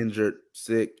out, injured,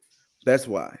 sick. That's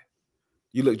why.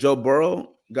 You look, Joe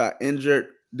Burrow got injured,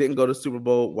 didn't go to Super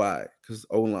Bowl. Why? Because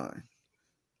O-line.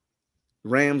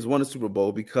 Rams won the Super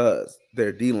Bowl because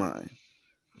their D-line.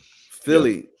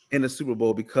 Philly in the Super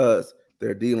Bowl because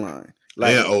their D-line.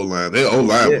 Like, their O-line. Their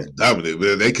O-line was dominant.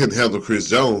 Man. They couldn't handle Chris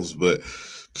Jones, but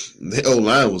their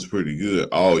O-line was pretty good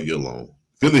all year long.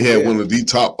 Philly had one of the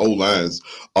top O-lines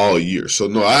all year. So,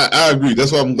 no, I agree.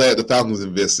 That's why I'm glad the Falcons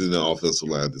invested in the offensive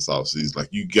line this offseason. Like,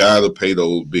 you got to pay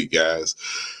those big guys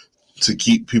to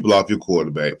keep people off your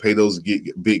quarterback. Pay those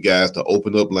big guys to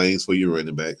open up lanes for your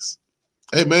running backs.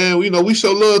 Hey, man, we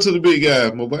show love to the big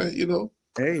guys, my boy, you know.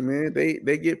 Hey, man,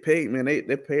 they get paid, man. They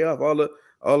pay off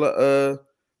all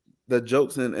the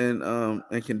jokes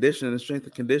and conditioning and strength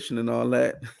and conditioning and all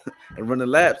that and running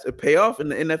laps. It pay off in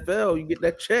the NFL. You get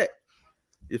that check.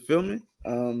 You feel me?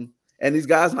 And these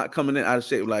guys not coming in out of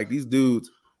shape. Like these dudes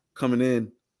coming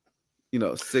in,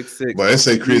 6'6". But I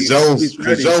say Chris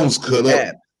Jones cut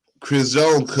up. Chris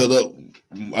Jones cut up.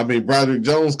 I mean, Broderick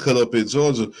Jones cut up in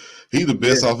Georgia. He the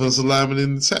best offensive lineman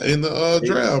in the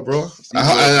draft, bro.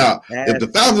 If the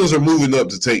Falcons are moving up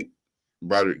to take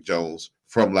Broderick Jones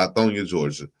from Lithonia,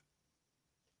 Georgia,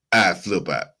 I'd flip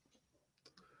out.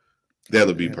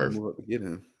 That'll be perfect. Get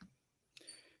him.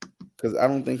 Because I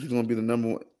don't think he's going to be the number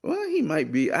one. Well, he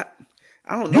might be. I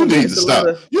don't know. You need to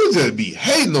stop. You just be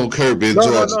hating on Kirby in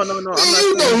Georgia. No.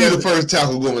 You know he's the first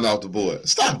tackle going off the board.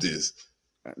 Stop this.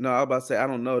 No, I was about to say, I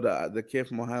don't know the kid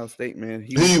from Ohio State, man.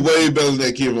 He's way better than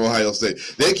that kid from Ohio State.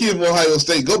 That kid from Ohio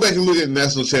State, go back and look at the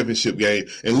national championship game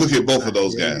and look at both of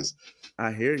those guys.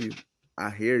 I hear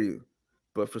you.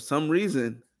 But for some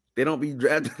reason, they don't be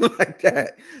drafting like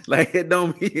that. Like it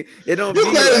don't be. You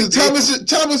crazy?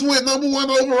 Thomas went number 1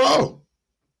 overall.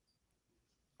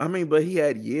 I mean, but he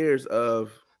had years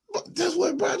of. That's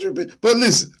what Broderick been. But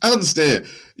listen, I understand.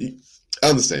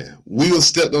 We were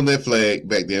stepped on that flag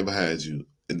back there behind you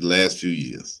in the last few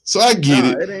years. So I get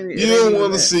it. You don't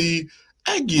want to see.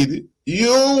 I get it. You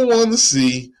don't want to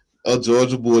see a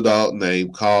Georgia Bulldog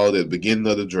name called at the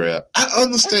beginning of the draft. I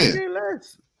understand.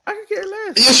 I can care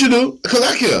less. Yes, you do. Because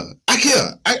I care.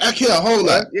 I care a whole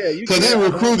lot. Yeah, because in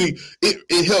recruiting,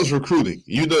 it helps recruiting.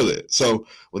 You know that. So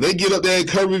when they get up there and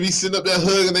Kirby be sitting up there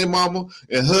hugging their mama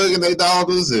and hugging their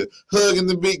daughters and hugging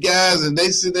the big guys and they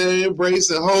sit there and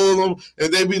embrace and hold them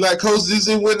and they be like, Coach, this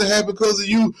wouldn't happen because of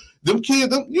you. Them kids,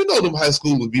 them high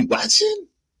schoolers be watching.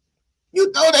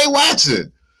 You know they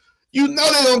watching. You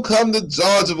know they don't come to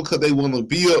Georgia because they want to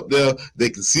be up there.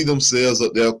 They can see themselves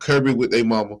up there, Kirby with their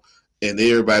mama. And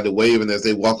everybody waving as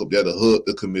they walk up there to hug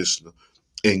the commissioner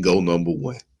and go number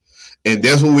 1. And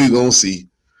that's what we're going to see.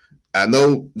 I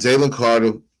know Jalen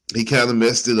Carter, he kind of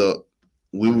messed it up.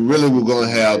 We really were going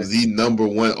to have the number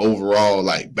 1 overall,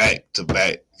 like back to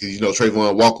back. Because,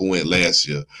 Trayvon Walker went last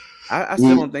year. I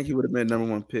still don't think he would have been number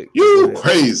 1 pick. You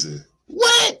crazy.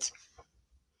 What?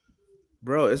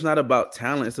 Bro, it's not about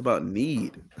talent. It's about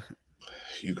need.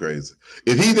 You crazy.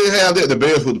 If he didn't have that, the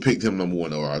Bears would have picked him number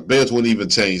 1 overall. The Bears wouldn't even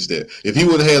change that. If he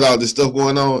would have had all this stuff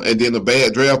going on and then a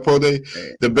bad draft pro day,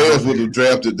 the Bears would have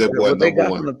drafted that boy number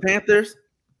 1. From the Panthers,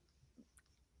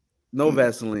 No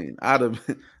Vaseline. I'd have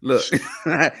look.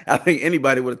 I think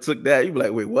anybody would have took that. You'd be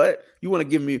like, wait, what? You want to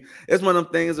give me? It's one of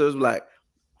them things that was like,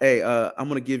 hey, I'm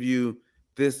gonna give you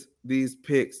these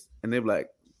picks, and they're like,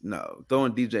 no,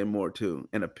 throwing DJ Moore too,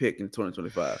 and a pick in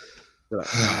 2025. They're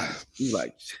like, nah. You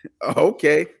like,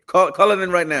 okay, call it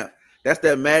in right now. That's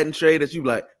that Madden trade that you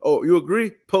like. Oh, you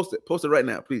agree? Post it right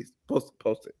now, please. Post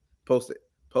it.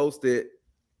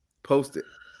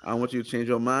 I don't want you to change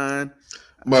your mind.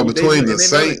 But between the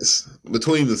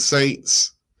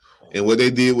Saints and what they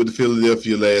did with the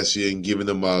Philadelphia last year and giving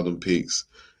them all them picks,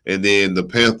 and then the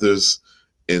Panthers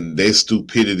and their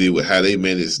stupidity with how they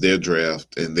managed their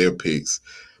draft and their picks,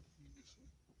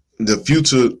 the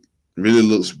future really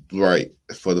looks bright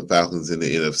for the Falcons in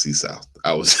the NFC South.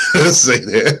 I would say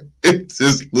that. It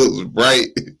just looks bright.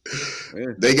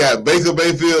 Yeah. They got Baker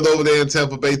Mayfield over there in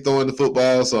Tampa Bay throwing the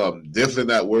football, so I'm definitely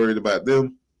not worried about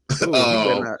them.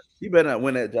 Ooh, he better not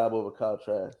win that job over Kyle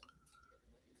Trask.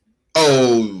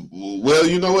 Oh, well,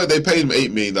 you know what? They paid him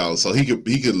 $8 million, so he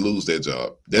could lose that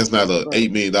job. That's not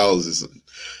 $8 million.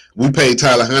 We paid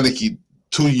Tyler Heinicke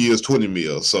 2 years, $20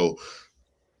 million. So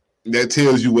that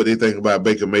tells you what they think about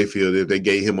Baker Mayfield if they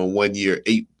gave him a 1 year,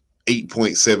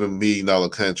 $8.7 million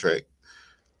contract.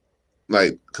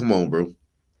 Like, come on, bro.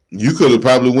 You could have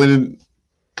probably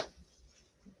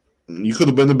you could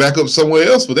have been the backup somewhere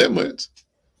else for that much.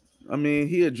 I mean,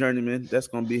 he a journeyman. That's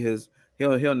gonna be his.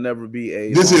 He'll never be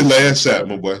a. This is last shot,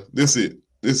 my boy. This is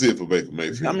it for Baker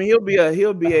Mayfield. I mean,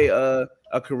 he'll be a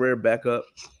career backup.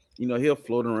 You know, he'll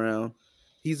float around.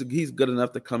 He's good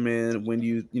enough to come in, win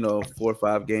you 4 or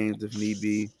 5 games if need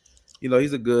be. You know,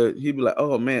 he'd be like,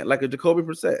 oh man, like a Jacoby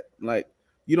Brissett. Like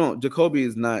Jacoby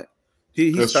is not.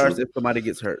 He starts true. If somebody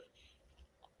gets hurt.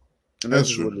 And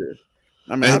that's true. What it is.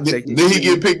 I mean, did he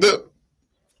get picked up?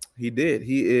 He did.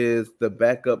 He is the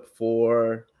backup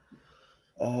for.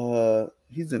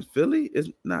 He's in Philly. Is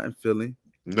not in Philly.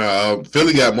 No,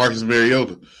 Philly got Marcus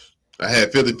Mariota. I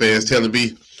had Philly fans telling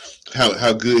me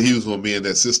how good he was going to be in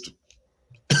that system.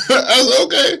 I was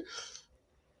okay.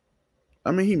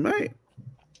 I mean, he might.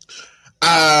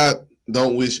 I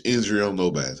don't wish injury on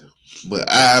nobody, but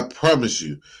I promise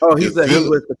you. Oh, he's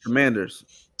with the Commanders.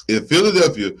 If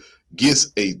Philadelphia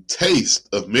gets a taste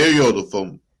of Mariota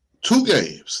from 2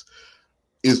 games,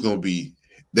 it's going to be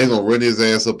they're going to run his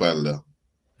ass up out of there.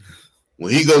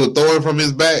 When he goes to throwing from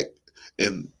his back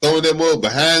and throwing them up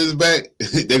behind his back,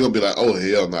 they're going to be like, oh,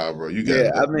 hell nah, bro. You got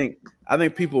it. Yeah, I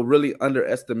think people really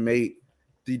underestimate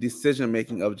the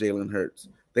decision-making of Jalen Hurts.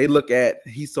 They look at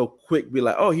he's so quick, be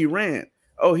like, oh, he ran.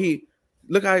 Oh,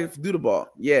 look how he can do the ball.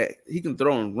 Yeah, he can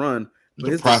throw and run. But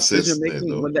his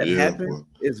decision-making when that happens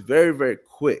is very, very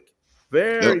quick.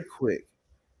 Very quick.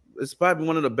 It's probably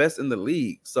one of the best in the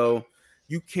league. So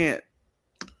you can't.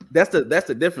 That's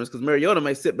the difference because Mariota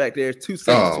may sit back there 2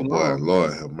 seconds too long. Oh,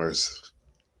 Lord have mercy.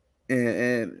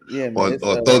 And yeah, man,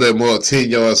 or throw that more 10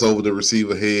 yards over the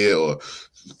receiver head or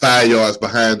 5 yards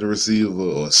behind the receiver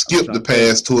or skip the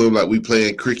pass to him like we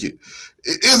playing cricket.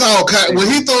 It's all kind. When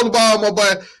he throw the ball, my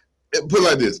boy, put it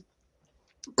like this.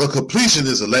 A completion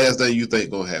is the last thing you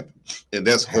think gonna happen, and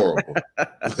that's horrible.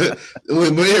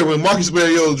 when Marcus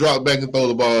Mariota drop back and throw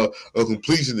the ball, a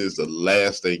completion is the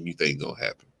last thing you think gonna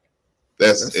happen.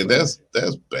 That's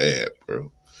bad,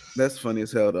 bro. That's funny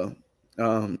as hell though.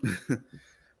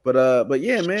 But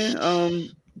yeah, man.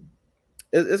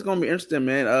 It's gonna be interesting,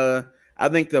 man. I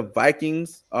think the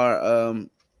Vikings are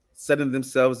setting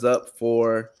themselves up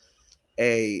for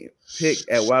a pick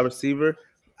at wide receiver.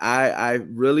 I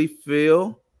really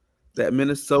feel that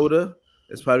Minnesota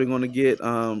is probably going to get.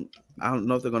 I don't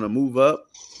know if they're going to move up,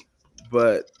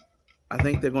 but I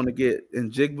think they're going to get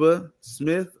Njigba,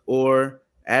 Smith, or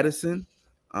Addison.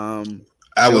 I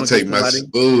would take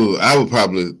I would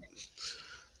probably.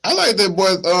 I like that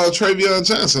boy Travion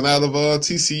Johnson out of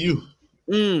TCU.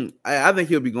 I think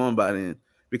he'll be going by then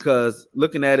because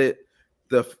looking at it,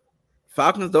 the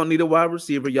Falcons don't need a wide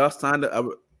receiver. Y'all signed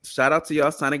shout out to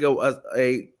y'all signing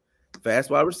a fast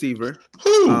wide receiver.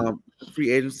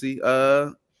 Free agency.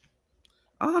 Y'all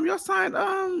signed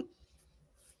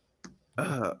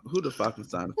who the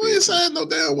Falcons signed? We ain't signed no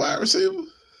damn wide receiver.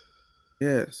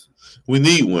 Yes. We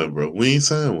need one, bro. We ain't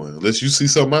signed one. Unless you see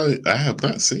somebody I have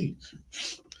not seen.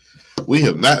 We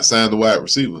have not signed the wide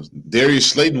receivers. Darius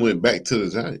Slayton went back to the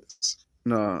Giants.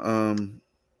 No,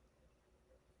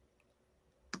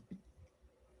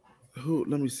 who?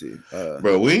 Let me see.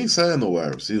 Bro, we ain't signed no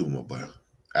wide receiver, my boy.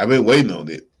 I've been waiting on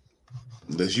it.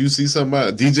 Unless you see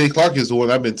somebody. DJ Clark is the one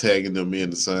I've been tagging them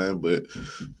in to sign, but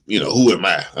who am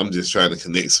I? I'm just trying to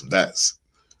connect some dots.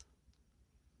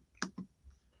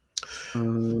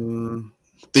 Thielen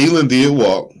did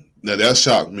walk. Now that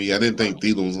shocked me. I didn't think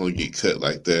Thielen was going to get cut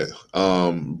like that.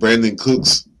 Brandon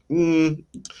Cooks, he's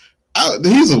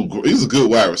a good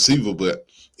wide receiver, but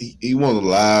he wants a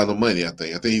lot of money. I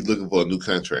think he's looking for a new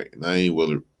contract, and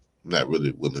not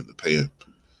really willing to pay him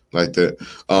like that.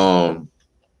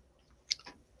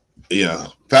 Yeah,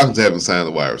 Falcons haven't signed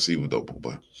a wide receiver though,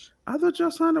 boy. I thought y'all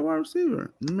signed a wide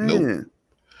receiver. Man. Nope.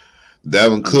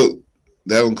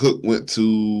 Dalvin Cook went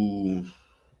to,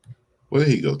 where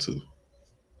did he go to?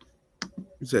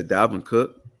 You said Dalvin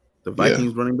Cook, the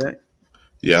Vikings running back?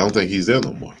 Yeah, I don't think he's there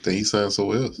no more. I think he signed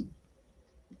somewhere else.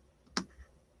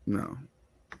 No.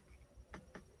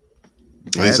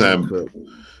 He signed Cook.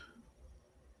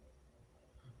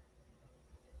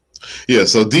 Yeah,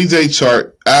 so DJ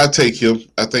Chark, I'll take him.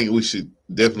 I think we should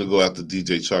definitely go after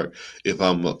DJ Chark if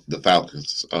I'm the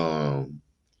Falcons.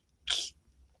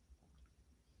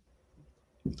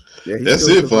 That's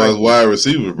it for us wide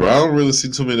receivers, bro. I don't really see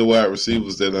too many wide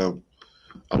receivers that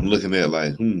I'm looking at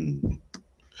like,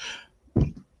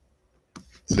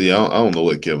 So yeah, I don't know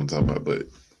what Kevin's talking about, but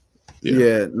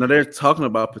yeah. No, they're talking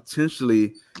about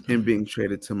potentially him being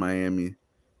traded to Miami.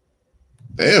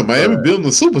 Damn, Miami building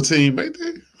a super team, ain't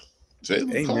they?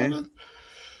 Jalen Carter.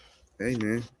 Hey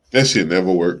man, that shit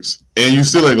never works, and you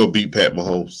still ain't gonna beat Pat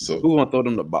Mahomes. So who gonna throw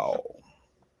them the ball?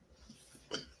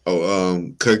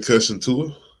 Oh, concussion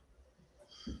tour.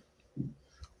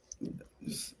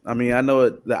 I mean, I know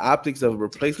the optics of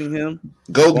replacing him.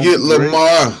 Go get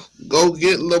Lamar. Go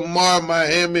get Lamar,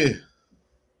 Miami.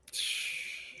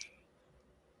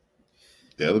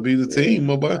 That'll be the team,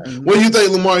 my boy. What do you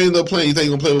think Lamar end up playing? You think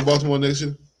he's gonna play with Baltimore next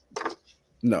year?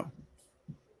 No.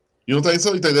 You don't think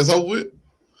so? You think that's over with?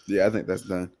 Yeah, I think that's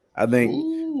done. I think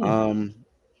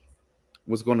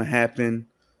what's going to happen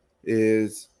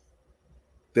is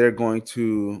they're going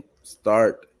to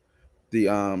start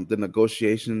the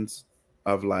negotiations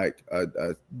of like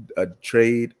a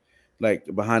trade.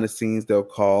 Like behind the scenes, they'll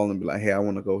call and be like, "Hey, I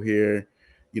want to go here.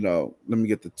 You know, let me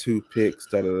get the 2 picks."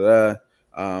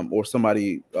 Or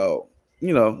somebody. I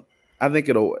think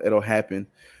it'll happen.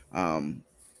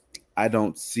 I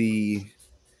don't see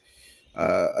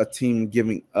a team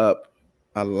giving up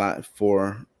a lot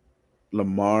for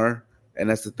Lamar, and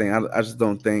that's the thing. I just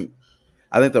don't think.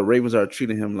 I think the Ravens are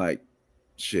treating him like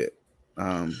shit,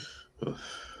 and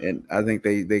I think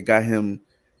they got him.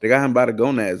 They got him by the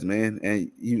gonads, man,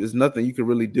 and there's nothing you can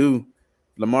really do.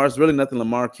 Lamar's really nothing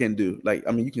Lamar can do. Like,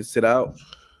 I mean, you can sit out,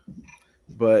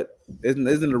 but isn't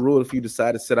the rule if you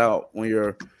decide to sit out on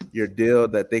your deal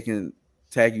that they can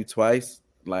tag you twice?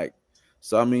 Like,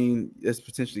 so I mean, it's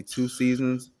potentially 2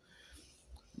 seasons.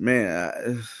 Man,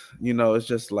 it's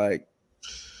just like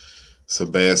it's a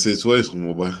bad situation,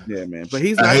 my boy. Yeah, man. But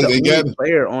he's not the only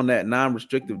player on that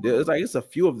non-restrictive deal. It's a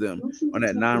few of them on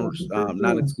that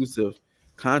non-exclusive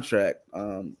contract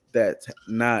that's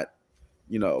not,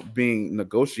 being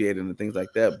negotiated and things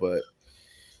like that. But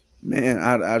man,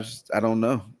 I don't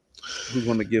know who's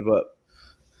going to give up.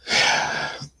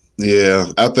 Yeah,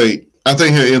 I think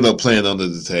he'll end up playing under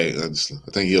the tag. Honestly,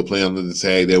 I think he'll play under the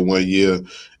tag that 1 year,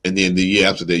 and then the year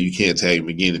after that, you can't tag him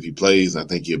again if he plays. I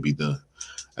think he'll be done.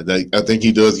 I think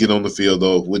he does get on the field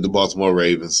though with the Baltimore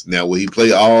Ravens. Now, will he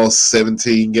play all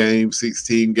 17 games,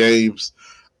 16 games?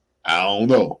 I don't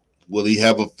know. Will he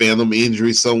have a phantom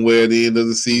injury somewhere at the end of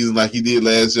the season like he did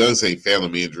last year? I don't say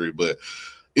phantom injury, but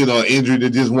an injury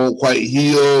that just won't quite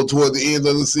heal toward the end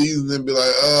of the season and be like,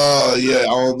 oh yeah,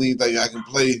 I don't even think I can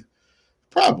play.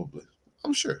 Probably,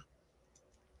 I'm sure.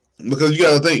 Because you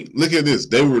got to think. Look at this.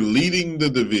 They were leading the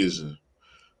division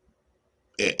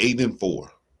at 8-4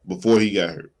 before he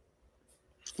got hurt.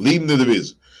 Leading the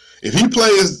division. If he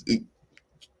plays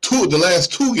the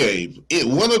last 2 games,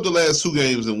 one of the last 2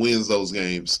 games and wins those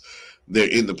games, they're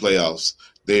in the playoffs.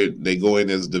 They go in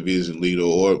as a division leader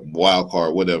or wild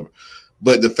card, whatever.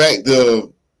 But the fact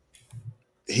that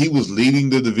he was leading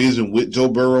the division with Joe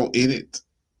Burrow in it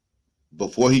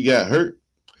before he got hurt,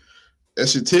 that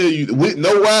should tell you, with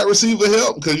no wide receiver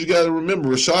help, because you got to remember,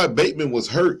 Rashad Bateman was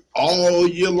hurt all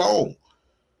year long.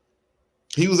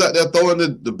 He was out there throwing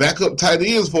the backup tight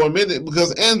ends for a minute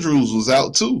because Andrews was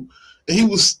out too. And he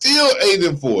was still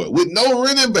 8-4 with no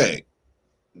running back.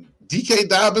 DK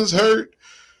Dobbins hurt.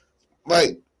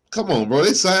 Like, come on, bro.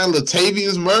 They signed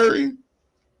Latavius Murray.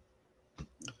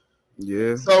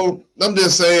 Yeah. So, I'm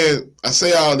just saying, I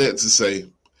say all that to say,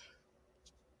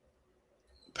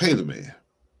 pay the man.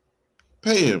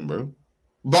 Pay him, bro.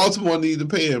 Baltimore need to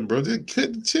pay him, bro. Just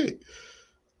cut the check.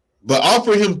 But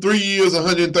offer him 3 years,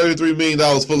 $133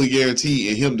 million fully guaranteed,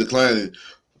 and him declining,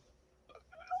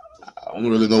 I don't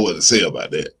really know what to say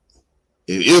about that.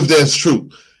 If that's true.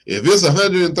 If it's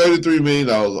 $133 million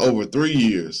over 3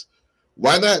 years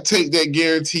Why not take that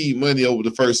guaranteed money over the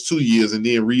first 2 years and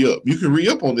then re-up? You can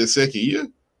re-up on that second year.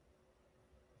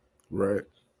 Right.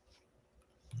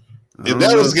 If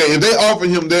that was the case, if they offered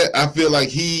him that, I feel like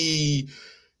he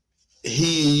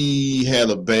made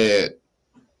a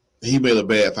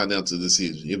bad financial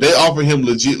decision. If they offered him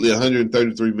legitimately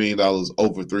 $133 million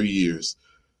over 3 years,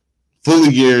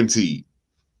 fully guaranteed,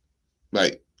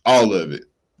 like all of it,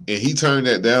 and he turned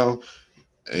that down,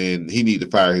 and he need to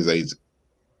fire his agent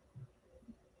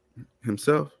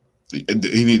himself. He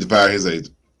need to fire his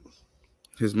agent.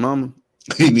 His mama.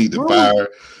 He need to fire.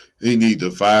 He need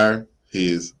to fire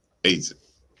his agent.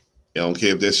 I don't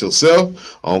care if that's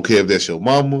yourself. I don't care if that's your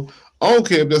mama. I don't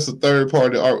care if that's a third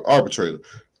party arbitrator.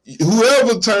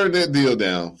 Whoever turned that deal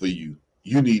down for you,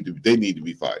 they need to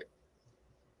be fired.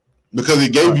 Because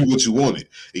it gave you what you wanted.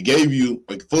 It gave you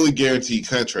a fully guaranteed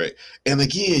contract. And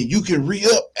again, you can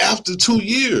re-up after 2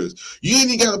 years. You ain't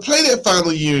even got to play that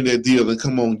final year in that deal and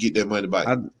come on and get that money back.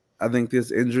 I think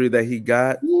this injury that he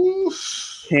got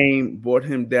brought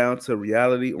him down to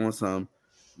reality on some,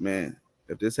 man,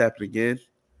 if this happened again,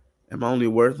 am I only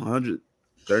worth $133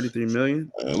 million?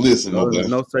 Listen,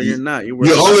 no, sir, you're not. You're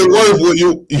only worth what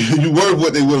you worth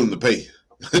what they're willing to pay.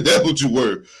 That's what you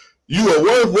worth. You are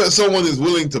worth what someone is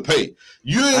willing to pay.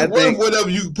 You ain't worth whatever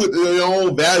you put your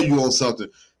own value on something.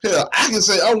 Hell, I can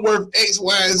say I'm worth X,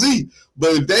 Y, and Z,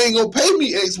 but if they ain't gonna pay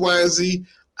me X, Y, and Z,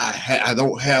 I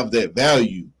don't have that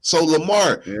value. So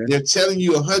Lamar, they're telling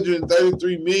you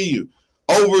 $133 million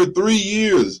over 3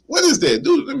 years. What is that?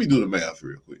 Let me do the math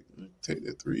real quick. Take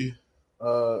that 3.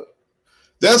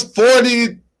 That's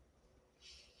 40.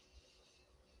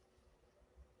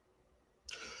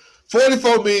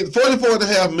 44 million,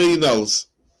 44.5 million dollars.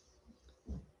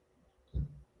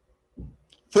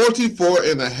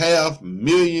 $44.5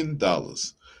 million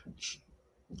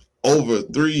over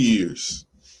 3 years.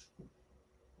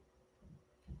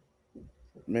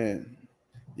 Man,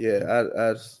 yeah,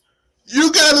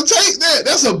 you gotta take that.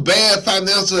 That's a bad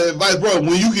financial advice, bro.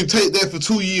 When you can take that for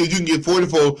 2 years, you can get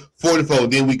 44,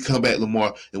 then we come back,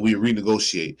 Lamar, and we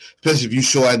renegotiate. Especially if you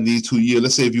show out in these 2 years.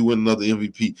 Let's say if you win another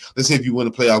MVP. Let's say if you win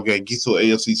a playoff game, get to an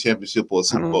AFC championship or a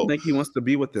Super Bowl. I don't think he wants to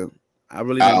be with them. I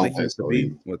really don't think he wants to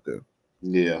be with them.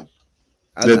 Yeah.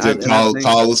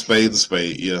 Call a spade,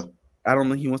 yeah. I don't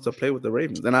think he wants to play with the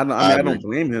Ravens. And I don't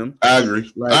blame him. I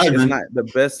agree. It's not the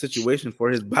best situation for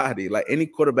his body. Like any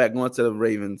quarterback going to the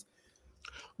Ravens.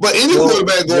 But any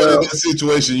quarterback going in that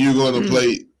situation, you're going to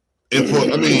play.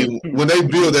 When they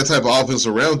build that type of offense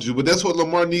around you, but that's what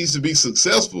Lamar needs to be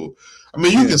successful. I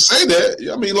mean, you can say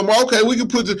that. I mean, Lamar, okay, we can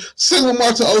send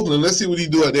Lamar to Oakland. Let's see what he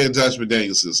do out there in Josh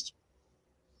McDaniels' system.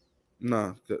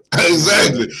 No.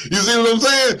 Exactly. You see what I'm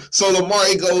saying? So Lamar,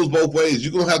 it goes both ways.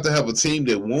 You're going to have a team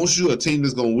that wants you, a team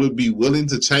that's going to be willing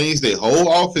to change their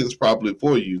whole offense properly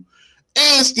for you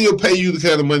and still pay you the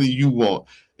kind of money you want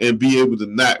and be able to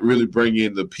not really bring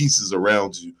in the pieces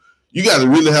around you. You got to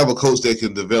really have a coach that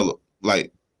can develop.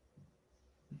 Like,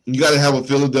 you got to have a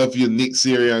Philadelphia Nick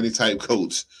Sirianni type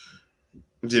coach.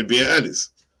 Just being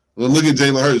honest. Well, look at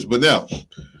Jalen Hurts. But now,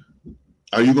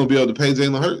 are you going to be able to pay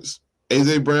Jalen Hurts?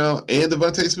 AJ Brown and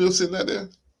Devontae Smith sitting out there?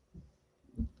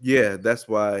 Yeah, that's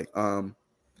why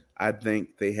I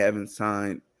think they haven't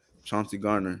signed Chauncey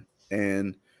Gardner.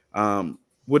 And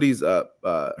Woody's up.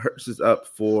 Hurts is up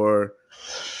for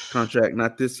contract,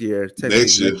 not this year,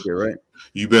 next year, right?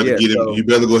 You better get him. You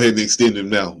better go ahead and extend him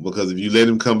now, because if you let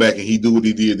him come back and he do what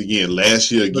he did again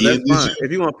last year, this year,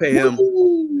 if you want to pay him,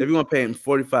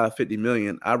 $45-50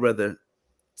 million, I'd rather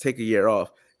take a year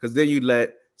off, because then you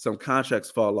let some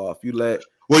contracts fall off. You don't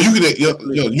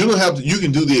have to. You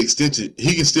can do the extension.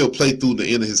 He can still play through the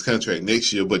end of his contract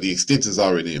next year, but the extension's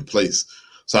already in place.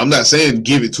 So I'm not saying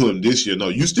give it to him this year. No,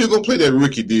 you still gonna play that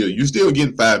rookie deal. You still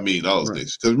getting $5 million next year.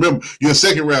 Because remember, you're a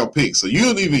second round pick, so you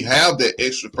don't even have that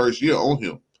extra first year on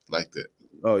him like that.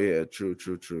 Oh yeah, true.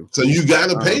 So you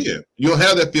gotta pay him. You don't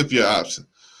have that 5th year option.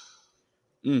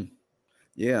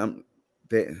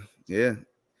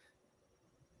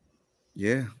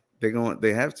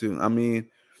 They have to. I mean,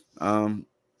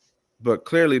 but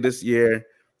clearly this year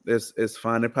it's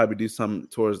fine. They probably do something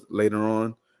towards later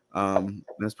on.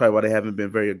 That's probably why they haven't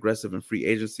been very aggressive in free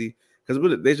agency,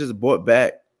 because they just bought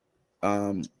back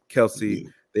Kelsey.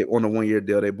 They on a 1-year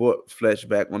deal. They bought Fletch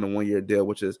back on a 1-year deal,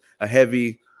 which is a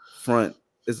heavy front.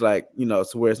 It's like, so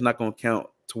where it's not going to count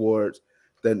towards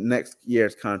the next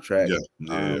year's contract.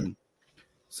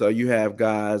 So you have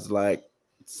guys like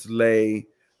Slay,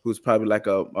 who's probably like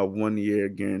a 1-year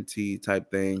guarantee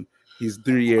type thing. He's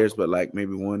 3 years, but like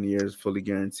maybe 1 year is fully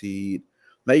guaranteed.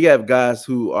 Now you have guys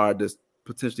who are just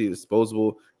potentially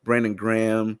disposable. Brandon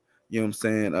Graham, you know what I'm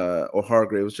saying, or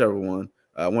Hargrave, whichever one.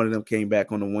 One of them came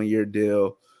back on a 1-year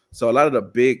deal. So a lot of the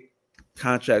big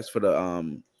contracts for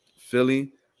the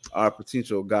Philly are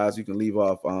potential guys you can leave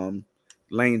off.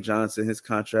 Lane Johnson, his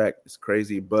contract is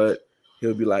crazy, but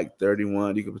he'll be like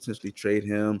 31. You could potentially trade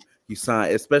him. You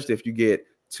sign, especially if you get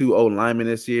 2 O linemen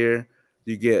this year.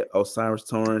 You get Osiris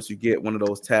Torrance. You get one of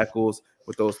those tackles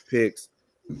with those picks.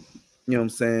 You know what I'm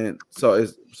saying?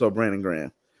 So Brandon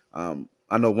Graham.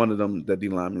 I know one of them, the D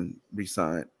lineman,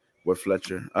 re-signed with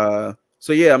Fletcher.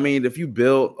 So yeah, I mean, if you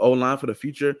build O line for the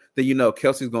future, then you know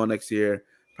Kelsey's going next year.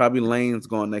 Probably Lane's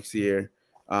going next year.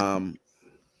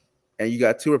 And you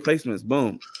got 2 replacements.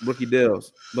 Boom, rookie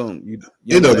deals. Boom.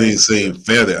 It don't even seem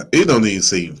fair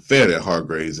that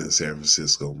Hargraves in San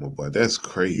Francisco, my boy. That's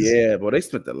crazy. Yeah, but they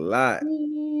spent a lot.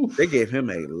 They gave him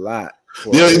a lot.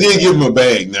 Yeah, they didn't give him a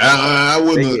bag. Now I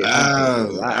wouldn't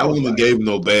have gave him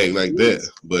no bag like that.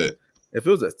 But if it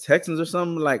was a Texans or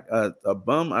something like a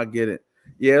bum, I get it.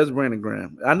 Yeah, it was Brandon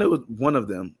Graham. I knew it was one of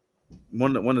them.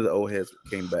 One of the old heads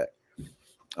came back.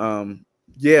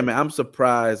 Yeah, man, I'm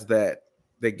surprised that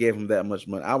they gave him that much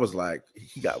money. I was like,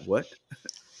 he got what?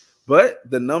 But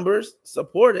the numbers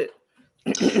support it.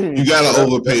 You gotta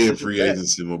overpay in free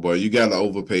agency, my boy. You gotta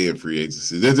overpay in free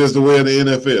agency. That's just the way of the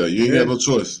NFL. You ain't got no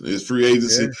choice. It's free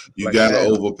agency. You like gotta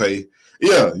overpay.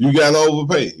 Yeah, you gotta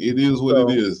overpay. It is what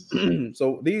it is.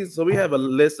 So we have a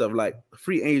list of like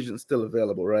free agents still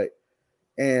available, right?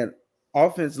 And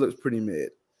offense looks pretty mid.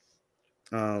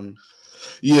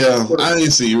 Yeah, I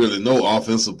didn't see really no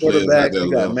offensive players like that.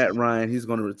 You got Matt Ryan, he's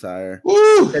going to retire.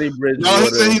 Woo! Teddy Bridgewater. No, he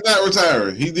said he's not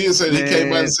retiring. He did say he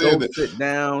came out and said that. Sit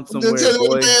down somewhere, tell you boy.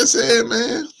 what the man said,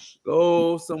 man.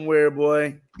 Go somewhere,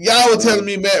 boy. Y'all were telling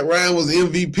me Matt Ryan was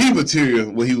MVP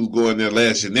material when he was going there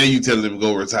last year. Now you telling him to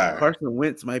go retire. Carson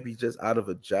Wentz might be just out of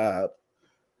a job.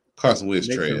 Carson Wentz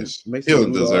trash. He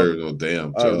don't deserve no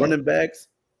damn job. Running backs,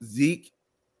 Zeke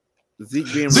will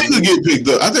get picked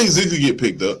up. I think Zeke will get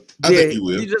picked up. I think he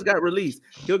will. He just got released.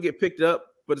 He'll get picked up,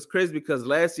 but it's crazy because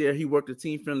last year he worked a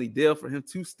team-friendly deal for him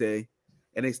to stay,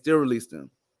 and they still released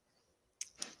him.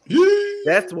 Yeah.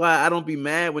 That's why I don't be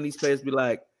mad when these players be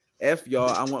like, F y'all,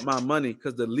 I want my money,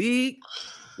 because the league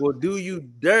will do you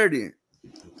dirty.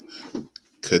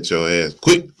 Cut your ass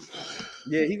quick.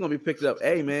 Yeah, he's going to be picked up.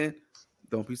 Hey, man,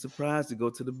 don't be surprised to go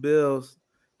to the Bills.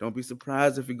 Don't be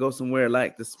surprised if he goes somewhere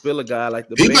like the Spiller guy, like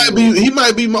the He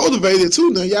might be motivated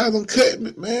too. Now y'all don't cut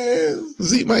me, man.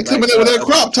 Zeke might come in there with that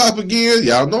crop top again.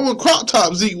 Y'all know when crop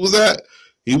top Zeke was at,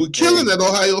 he was killing at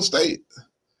Ohio State.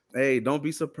 Hey, don't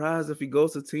be surprised if he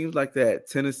goes to teams like that,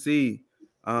 Tennessee.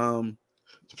 To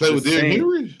play with Derrick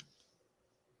Henry.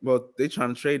 Well, they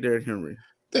trying to trade Derrick Henry.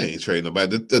 They ain't trading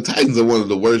nobody. The Titans are one of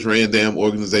the worst ran damn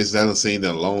organizations I done seen in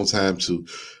a long time too.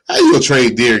 How you gonna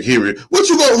trade Derrick Henry?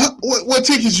 What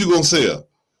tickets you gonna sell?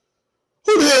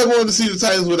 Who the hell going to see the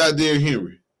Titans without Derrick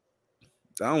Henry?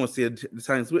 I don't want to see the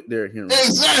Titans with Derrick Henry.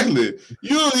 Exactly.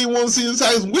 You don't even want to see the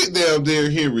Titans with damn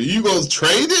Derrick Henry. You gonna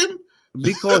trade him?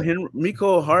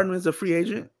 Mecole Hardman's a free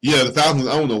agent. Yeah, the Falcons.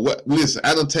 I don't know what. Listen,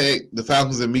 I done tagged the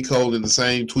Falcons and Mecole in the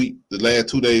same tweet the last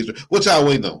 2 days. What y'all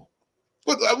waiting on?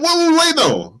 What we waiting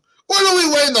on? What are we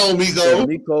waiting on, Mecole?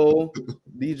 Mecole,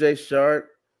 DJ Shark.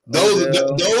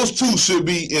 Those two should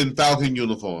be in Falcon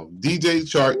uniform. DJ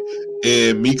Shark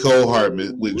and Mecole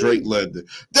Hardman with Drake London.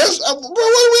 That's what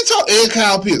are we talking? And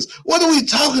Kyle Pitts. What are we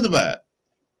talking about?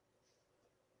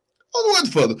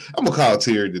 I'm gonna call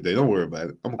Terry today. Don't worry about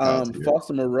it. I'm gonna call Terry.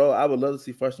 Foster Moreau. I would love to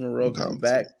see Foster Moreau come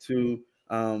back to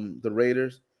the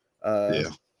Raiders. Yeah.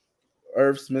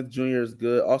 Irv Smith Jr. is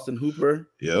good. Austin Hooper.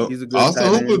 Yeah. He's a good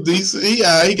Austin Hooper decent. He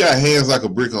got hands like a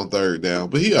brick on third down,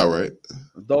 but he all right.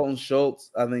 Dalton Schultz.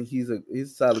 I think he's a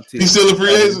solid team. He's still a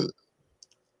free agent.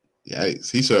 Yikes.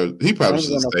 He probably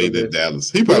should have stayed in Dallas.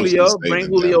 He probably bring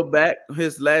Julio back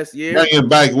his last year. Bring him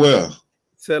back well.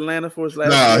 To Atlanta for his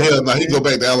last year. Hell no. He go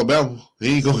back to Alabama.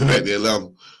 He ain't going back to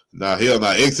Atlanta. Nah, hell no.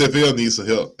 XFL needs some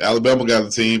help. Alabama got a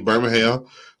team. Birmingham.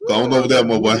 Go on over there,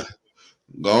 my boy.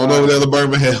 Go on over there to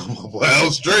Birmingham.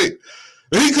 Well, straight.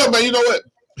 If he come back, you know what?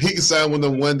 He can sign one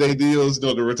of them one-day deals,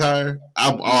 to retire.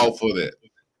 I'm all for that.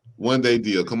 One-day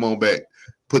deal. Come on back.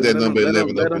 Put that number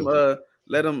 11 up.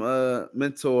 Let him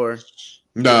mentor.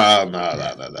 Nah.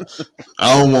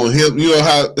 I don't want him. You know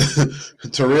how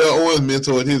Terrell Owens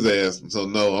mentored his ass. So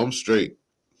no, I'm straight.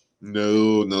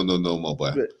 No, my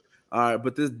boy. All right,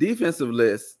 but this defensive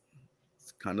list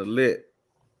is kind of lit.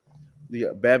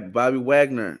 Yeah, Bobby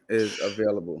Wagner is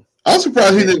available. I'm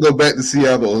surprised he didn't go back to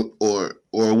Seattle or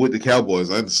with the Cowboys.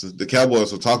 The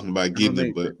Cowboys were talking about getting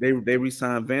him, but they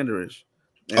re-signed Vander Esch.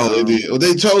 They did. Well,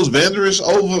 they chose Vander Esch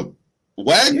over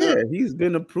Wagner. Yeah, he's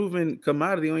been a proven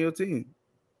commodity on your team.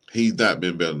 He's not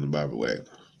been better than Bobby Wagner.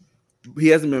 He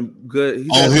hasn't been good. He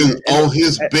On hasn't been on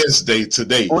his best day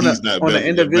today. He's not on better an than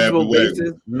individual Bradley basis.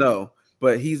 Wagner. No,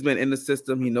 but he's been in the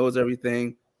system. He knows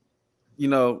everything. You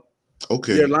know,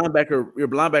 Okay. your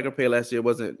linebacker pay last year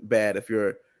wasn't bad if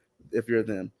you're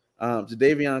them.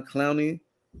 Jadeveon Clowney,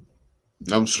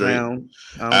 I'm straight. Clown.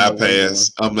 I don't I know where he's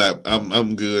pass.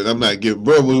 I'm good. I'm not giving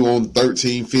bro. We on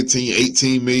 13, 15,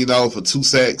 18 million dollars for 2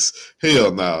 sacks.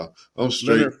 Hell no. Nah. I'm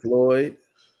straight. Leonard Floyd.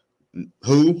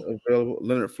 Who? Available.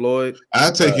 Leonard Floyd.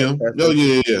 I take him. Oh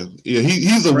yeah.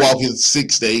 He's a Frank, walking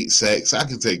 6 to 8 sacks. I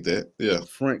can take that. Yeah.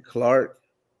 Frank Clark.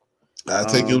 I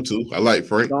take him too. I like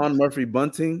Frank. Sean Murphy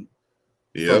Bunting.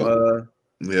 Yeah.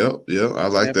 Yeah. I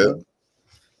like Tampa.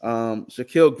 that.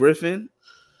 Shaquille Griffin.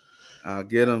 I'll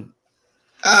get him.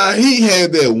 He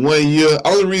had that 1 year.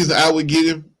 Only reason I would get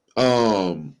him,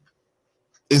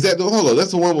 is that the hold on,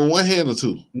 that's the one with one hand or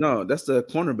two? No, that's the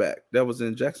cornerback that was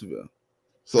in Jacksonville.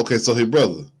 So his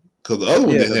brother, because the other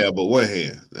one didn't have but one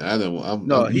hand.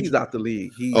 He's out the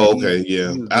league. Okay,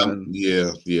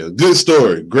 yeah. Good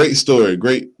story, great story,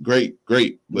 great.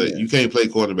 But you can't play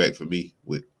cornerback for me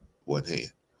with one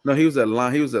hand. No, he was a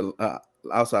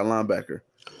outside linebacker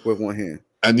with one hand.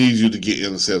 I need you to get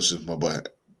interceptions, my boy.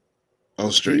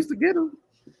 I'm straight. He used to get them.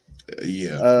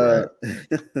 Yeah.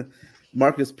 Right.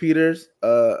 Marcus Peters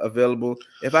available.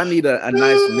 If I need a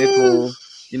nice nickel,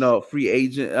 free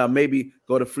agent, maybe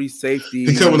go to free safety.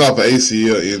 He's coming off an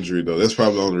ACL injury though. That's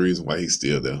probably the only reason why he's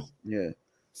still there. Yeah.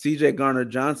 CJ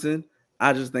Garner-Johnson.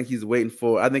 I just think he's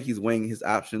I think he's weighing his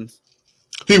options.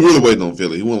 He really waiting on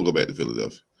Philly. He won't go back to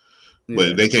Philadelphia. Yeah. But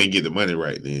if they can't get the money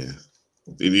right then.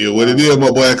 It is what it is, my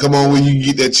boy. Come on when you can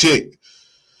get that check.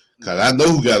 Cause I know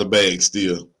who got a bag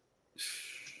still.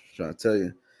 Trying to tell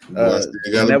you.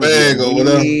 Got a bag over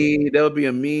there. There would be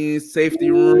a mean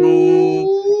safety room.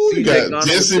 You got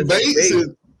Jesse Bates.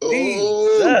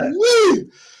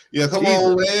 Yeah, come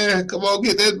on, man. Come on,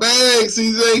 get that bag,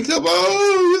 CJ. Come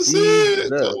on. You see it.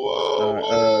 Come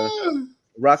on.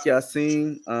 Rock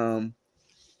Ya-Sin.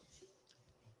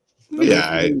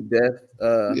 Death.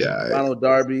 Ronald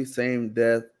Darby, same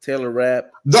death. Taylor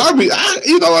Rapp. Darby,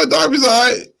 you know what? Darby's all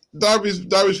right. Darby's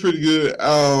pretty good.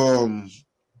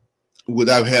 Would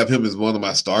I have him as one of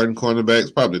my starting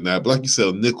cornerbacks? Probably not. But like you said,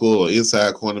 a nickel or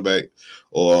inside cornerback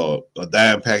or a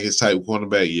dime package type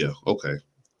cornerback. Yeah. Okay.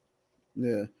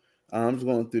 Yeah. I'm just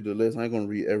going through the list. I ain't going to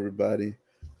read everybody.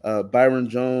 Byron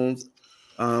Jones.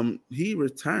 He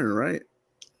retired, right?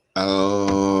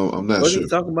 I'm not sure. Was he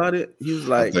talking about it? He was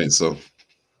like, I think so.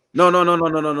 No.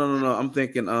 I'm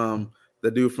thinking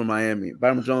the dude from Miami.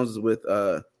 Byron Jones is with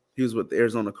he was with the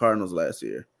Arizona Cardinals last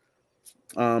year.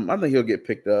 I think he'll get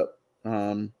picked up.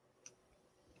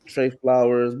 Trey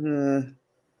Flowers,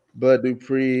 Bud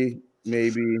Dupree,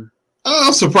 maybe.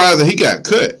 I'm surprised that he got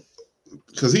cut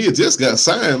because he had just got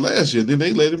signed last year. Then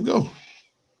they let him go.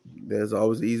 There's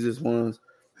always the easiest ones.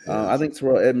 I think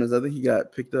Terrell Edmonds. I think he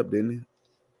got picked up, didn't he?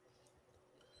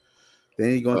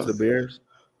 Then he going to the Bears.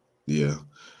 Yeah.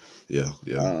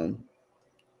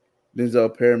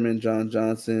 Denzel Perriman, John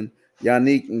Johnson,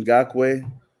 Yannick Ngakoue.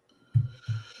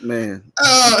 Man,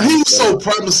 he was so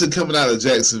promising coming out of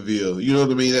Jacksonville. You know what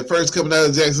I mean? At first, coming out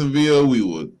of Jacksonville, we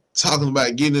were talking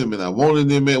about getting him, and I wanted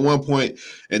him at one point.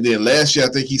 And then last year, I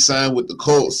think he signed with the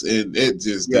Colts, and it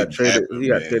just didn't happen. He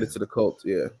got traded to the Colts.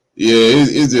 Yeah,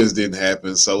 it just didn't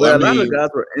happen. So a lot of guys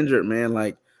were injured, man.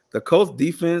 Like the Colts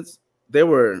defense, they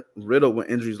were riddled with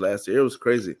injuries last year. It was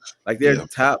crazy. Like their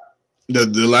top. The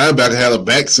linebacker had a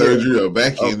back surgery or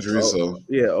back injury.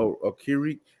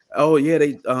 Okirik. Oh yeah,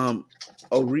 they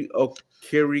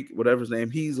Okirik, whatever his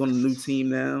name. He's on a new team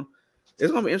now.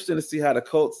 It's gonna be interesting to see how the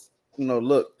Colts,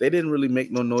 look. They didn't really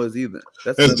make no noise either.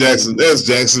 That's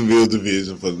Jacksonville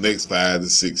division for the next 5 to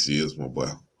 6 years, my boy.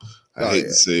 I hate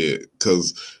to say it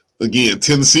because again,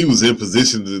 Tennessee was in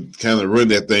position to kind of run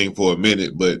that thing for a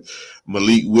minute, but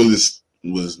Malik Willis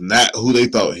was not who they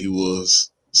thought he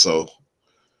was. So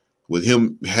with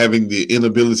him having the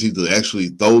inability to actually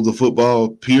throw the football,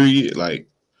 period, like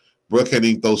bro can't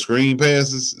even throw screen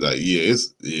passes. Like,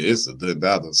 it's a done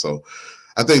dollar. So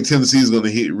I think Tennessee is going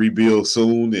to rebuild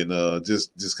soon and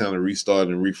just kind of restart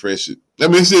and refresh it. I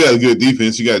mean, still got a good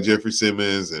defense. You got Jeffrey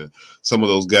Simmons and some of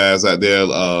those guys out there.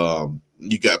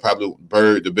 You got probably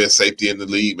Bird, the best safety in the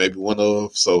league, maybe one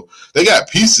of. So they got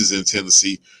pieces in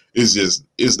Tennessee.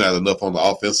 It's not enough on the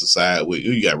offensive side.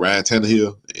 You got Ryan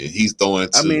Tannehill, and he's throwing.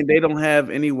 I mean, they don't have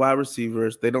any wide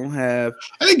receivers. They don't have.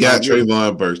 They got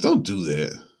Trayvon Burks. Don't do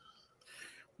that.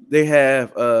 They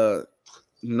have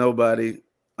nobody.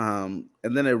 And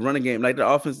then a running game. Like the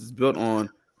offense is built on,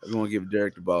 we're going to give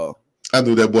Derek the ball. I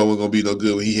knew that boy wasn't gonna be no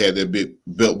good when he had that big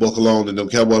belt buckle on and them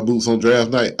cowboy boots on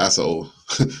draft night. I said, "Oh,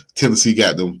 Tennessee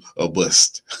got them a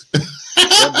bust."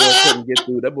 That boy couldn't get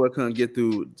through. That boy couldn't get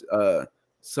through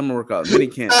summer workout, mini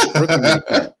camp, rookie mini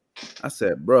camp. I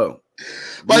said, bro,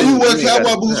 Why you wear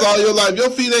cowboy boots all your life? Your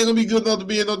feet ain't gonna be good enough to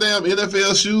be in no damn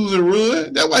NFL shoes and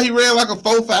run. That's why he ran like a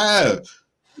 4.5.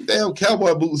 Damn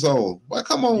cowboy boots on. Why?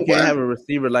 Come on, you can't have a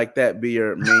receiver like that be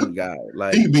your main guy.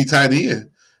 Like he can be tight end,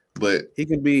 but he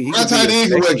can be. My tight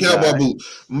end can wear cowboy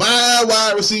boots. My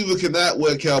wide receiver cannot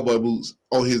wear cowboy boots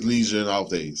on his leisure and off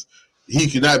days. He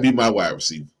cannot be my wide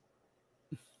receiver.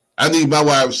 I need my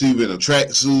wide receiver in a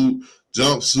tracksuit,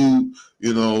 jumpsuit.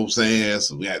 You know what I'm saying?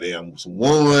 So we got some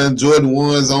Jordan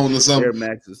 1s on or something. Air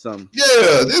Max or something.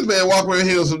 Yeah, this man walk around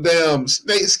here with some damn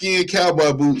snake skin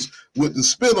cowboy boots with the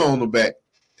spinner on the back.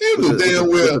 With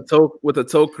a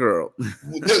toe curl.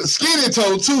 The skinny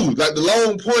toe too, like the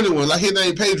long pointed one, like his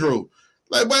name Pedro.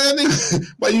 Like, why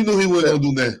you knew he wasn't gonna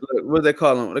do that? Look, what they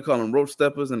call them? They call them rope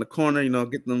steppers in the corner. You know,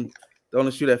 get them the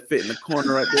only shoe that fit in the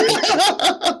corner right there.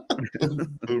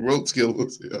 The rope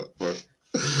skillers, yeah, bro.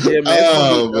 Yeah,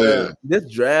 man. Man.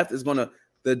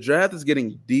 The draft is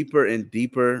getting deeper and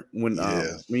deeper when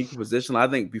you can position. I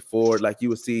think before, like you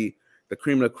would see the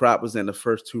cream of the crop was in the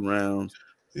first 2 rounds.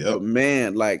 Yeah,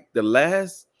 man, like the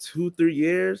last 2-3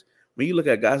 years, when you look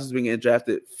at guys who's being getting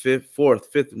drafted 5th, 4th,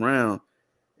 5th round,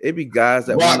 it'd be guys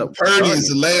that Brock Purdy is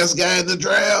the last guy in the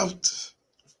draft,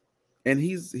 and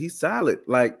he's solid.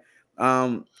 Like,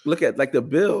 look at like the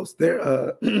Bills.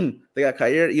 They're they got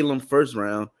Kaiir Elam 1st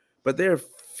round, but their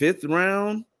 5th,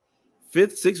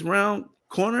 6th round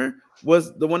corner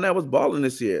was the one that was balling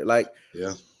this year. Like,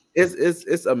 yeah,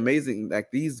 it's amazing.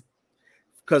 Like these.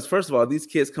 Because first of all, these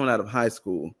kids coming out of high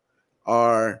school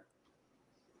are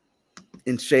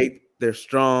in shape. They're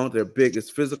strong. They're big. It's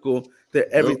physical. They're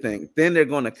everything. Yep. Then they're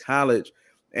going to college.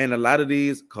 And a lot of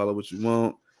these, call it what you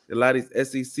want, a lot of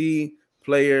these SEC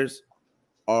players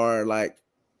are like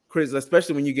crazy,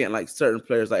 especially when you get like certain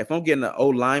players. Like if I'm getting an O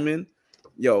lineman,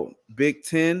 Big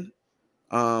Ten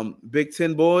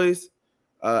boys,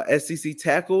 SEC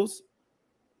tackles,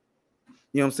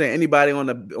 you know what I'm saying? Anybody on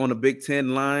the Big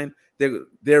Ten line,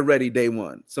 they're ready day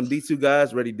one. Some D2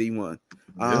 guys ready D1.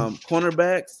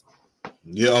 Cornerbacks.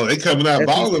 Yeah, they coming out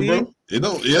balling, bro. It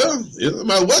no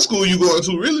matter what school you going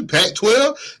to, really.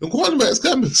 Pac-12, the cornerbacks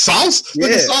coming. Sauce,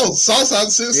 look at Sauce out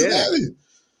of Cincinnati.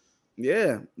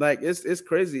 Yeah, like it's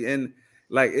crazy, and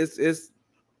like it's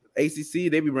ACC.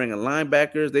 They be bringing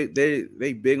linebackers.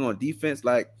 They big on defense.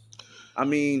 Like, I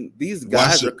mean, these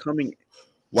guys are coming.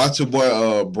 Watch your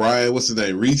boy Brian. What's his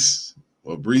name? Bryce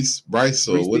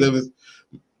or whatever.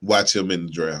 Watch him in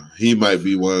the draft. He might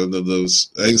be one of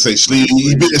those. I can say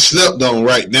he been slept on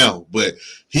right now, but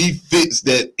he fits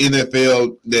that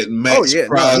NFL that Max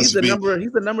Crosby. He's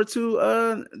the number 2.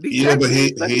 Yeah, but he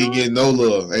ain't getting no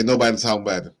love. Ain't nobody talking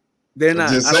about him. They're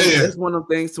not. Just saying. It's one of them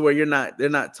things to where they're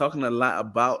not talking a lot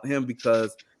about him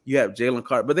because you have Jalen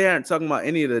Carter, but they aren't talking about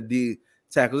any of the D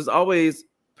tackles. It's always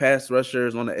pass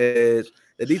rushers on the edge.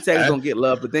 The D tackles don't get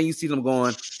love, but then you see them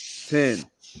going 10,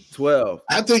 12.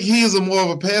 I think he is more of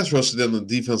a pass rusher than the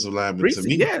defensive lineman to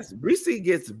me. Yes, Bresee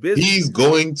gets busy. He's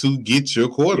going to get your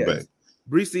quarterback. Yes.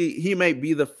 Bresee, he may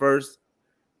be the first,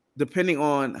 depending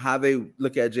on how they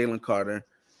look at Jalen Carter.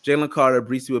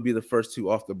 Bresee will be the first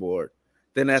 2 off the board.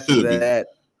 Then after that,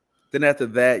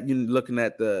 you're looking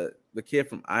at the kid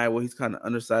from Iowa. He's kind of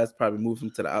undersized, probably move him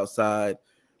to the outside.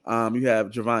 You have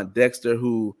Javon Dexter,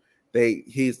 who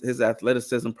his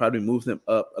athleticism probably moves him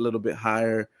up a little bit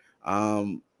higher.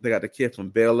 They got the kid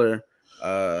from Baylor.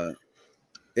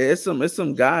 It's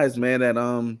some guys, man,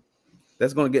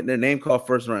 that's going to get their name called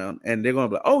first round, and they're going to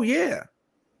be like, oh yeah,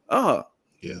 I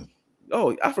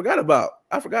forgot about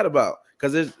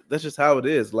because that's just how it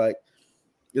is. Like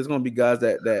there's going to be guys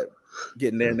that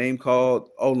getting their name called.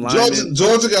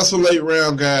 Georgia got some late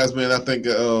round guys, man. I think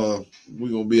we're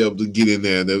gonna be able to get in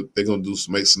there. They're gonna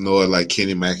make some noise like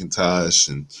Kenny McIntosh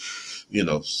and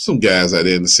some guys out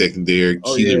there in the secondary.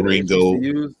 Keely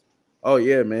Ringo. Oh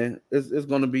yeah, man. It's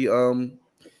gonna be and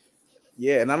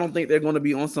I don't think they're gonna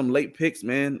be on some late picks,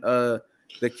 man. The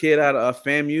kid out of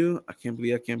FAMU, I can't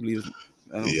believe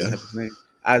I don't have his name.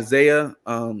 Isaiah.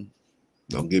 Don't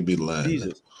give me the line.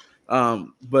 Jesus.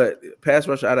 But pass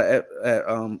rusher out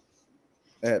of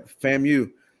at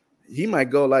FAMU, he might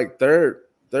go like third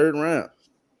round,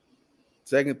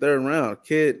 second, third round.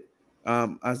 Kid,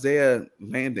 Isaiah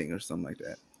Landing or something like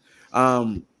that.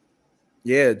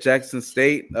 Jackson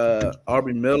State,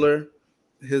 Aubrey Miller,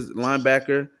 his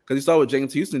linebacker, because you saw what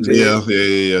James Houston did. Yeah.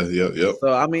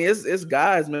 So I mean, it's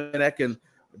guys, man, that can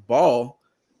ball.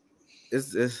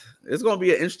 It's going to be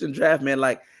an interesting draft, man.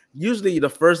 Like usually the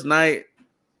first night,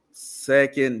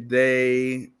 second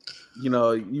day, you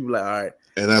know, you be like, all right.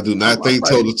 And I do not think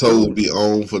Toe to Toe will be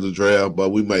on for the draft,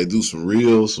 but we might do some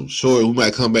reels, some short. We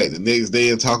might come back the next day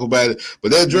and talk about it.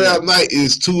 But that draft night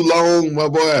is too long, my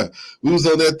boy. We was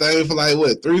on that thing for like,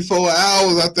 what, 3-4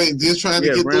 hours, I think, just trying to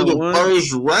get through the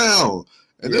first round.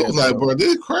 And it was like, bro,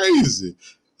 this crazy.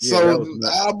 So,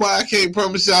 boy, I can't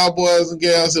promise y'all boys and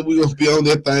gals that we're going to be on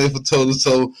that thing for Toe to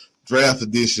Toe draft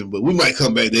edition. But we might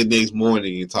come back that next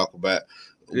morning and talk about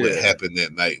what happened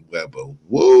that night. But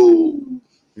whoa.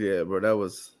 Yeah, bro, that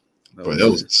was tough last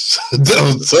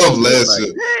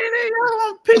year. Hey,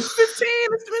 y'all pick 15.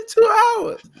 It's been 2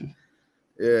 hours.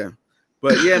 Yeah,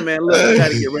 but yeah, man. Look, I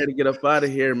gotta get ready to get up out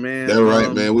of here, man. That's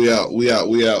right, man. We out. We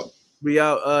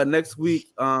out next week.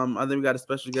 I think we got a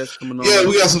special guest coming on. Yeah,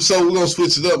 we got some. So we're gonna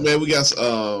switch it up, man. We got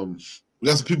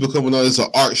some people coming on. It's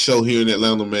an art show here in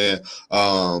Atlanta, man.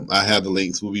 I have the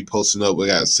links. We'll be posting up. We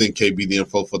got sent KB the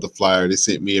info for the flyer. They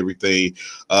sent me everything.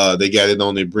 They got it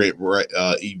on their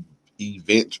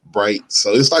Eventbrite.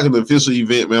 So it's like an official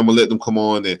event, man. I'm gonna let them come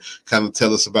on and kind of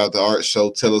tell us about the art show,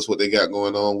 tell us what they got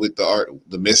going on with the art,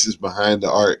 the message behind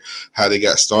the art, how they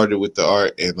got started with the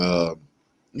art, and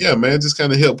yeah, man, just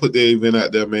kind of help put their event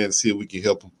out there, man, see if we can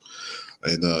help them.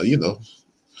 And you know,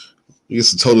 we get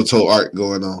some toe-to-toe art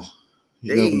going on.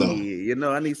 You never know. You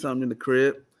know, I need something in the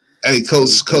crib. Hey,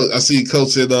 Coach, I see Coach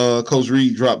said Coach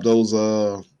Reed dropped those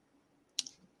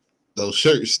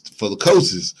shirts for the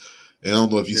coaches. And I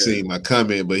don't know if you seen my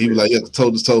comment, but he was like, yeah,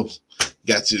 toe to toe,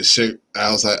 got you a shirt.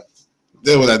 I was like,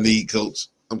 that's what I need, Coach.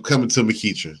 I'm coming to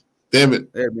McEachern. Damn it.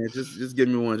 Yeah, man, just give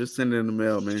me one. Just send it in the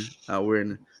mail, man. I'll wear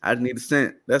it. I just need a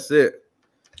cent. That's it.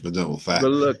 But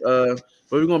look, but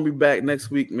we're gonna be back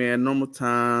next week, man. Normal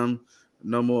time,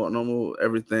 normal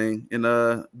everything.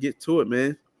 And get to it,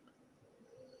 man.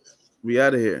 We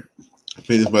out of here.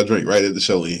 Finish my drink right at the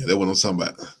show end. That's what I'm talking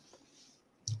about.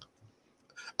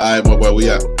 All right, my boy, we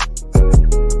out.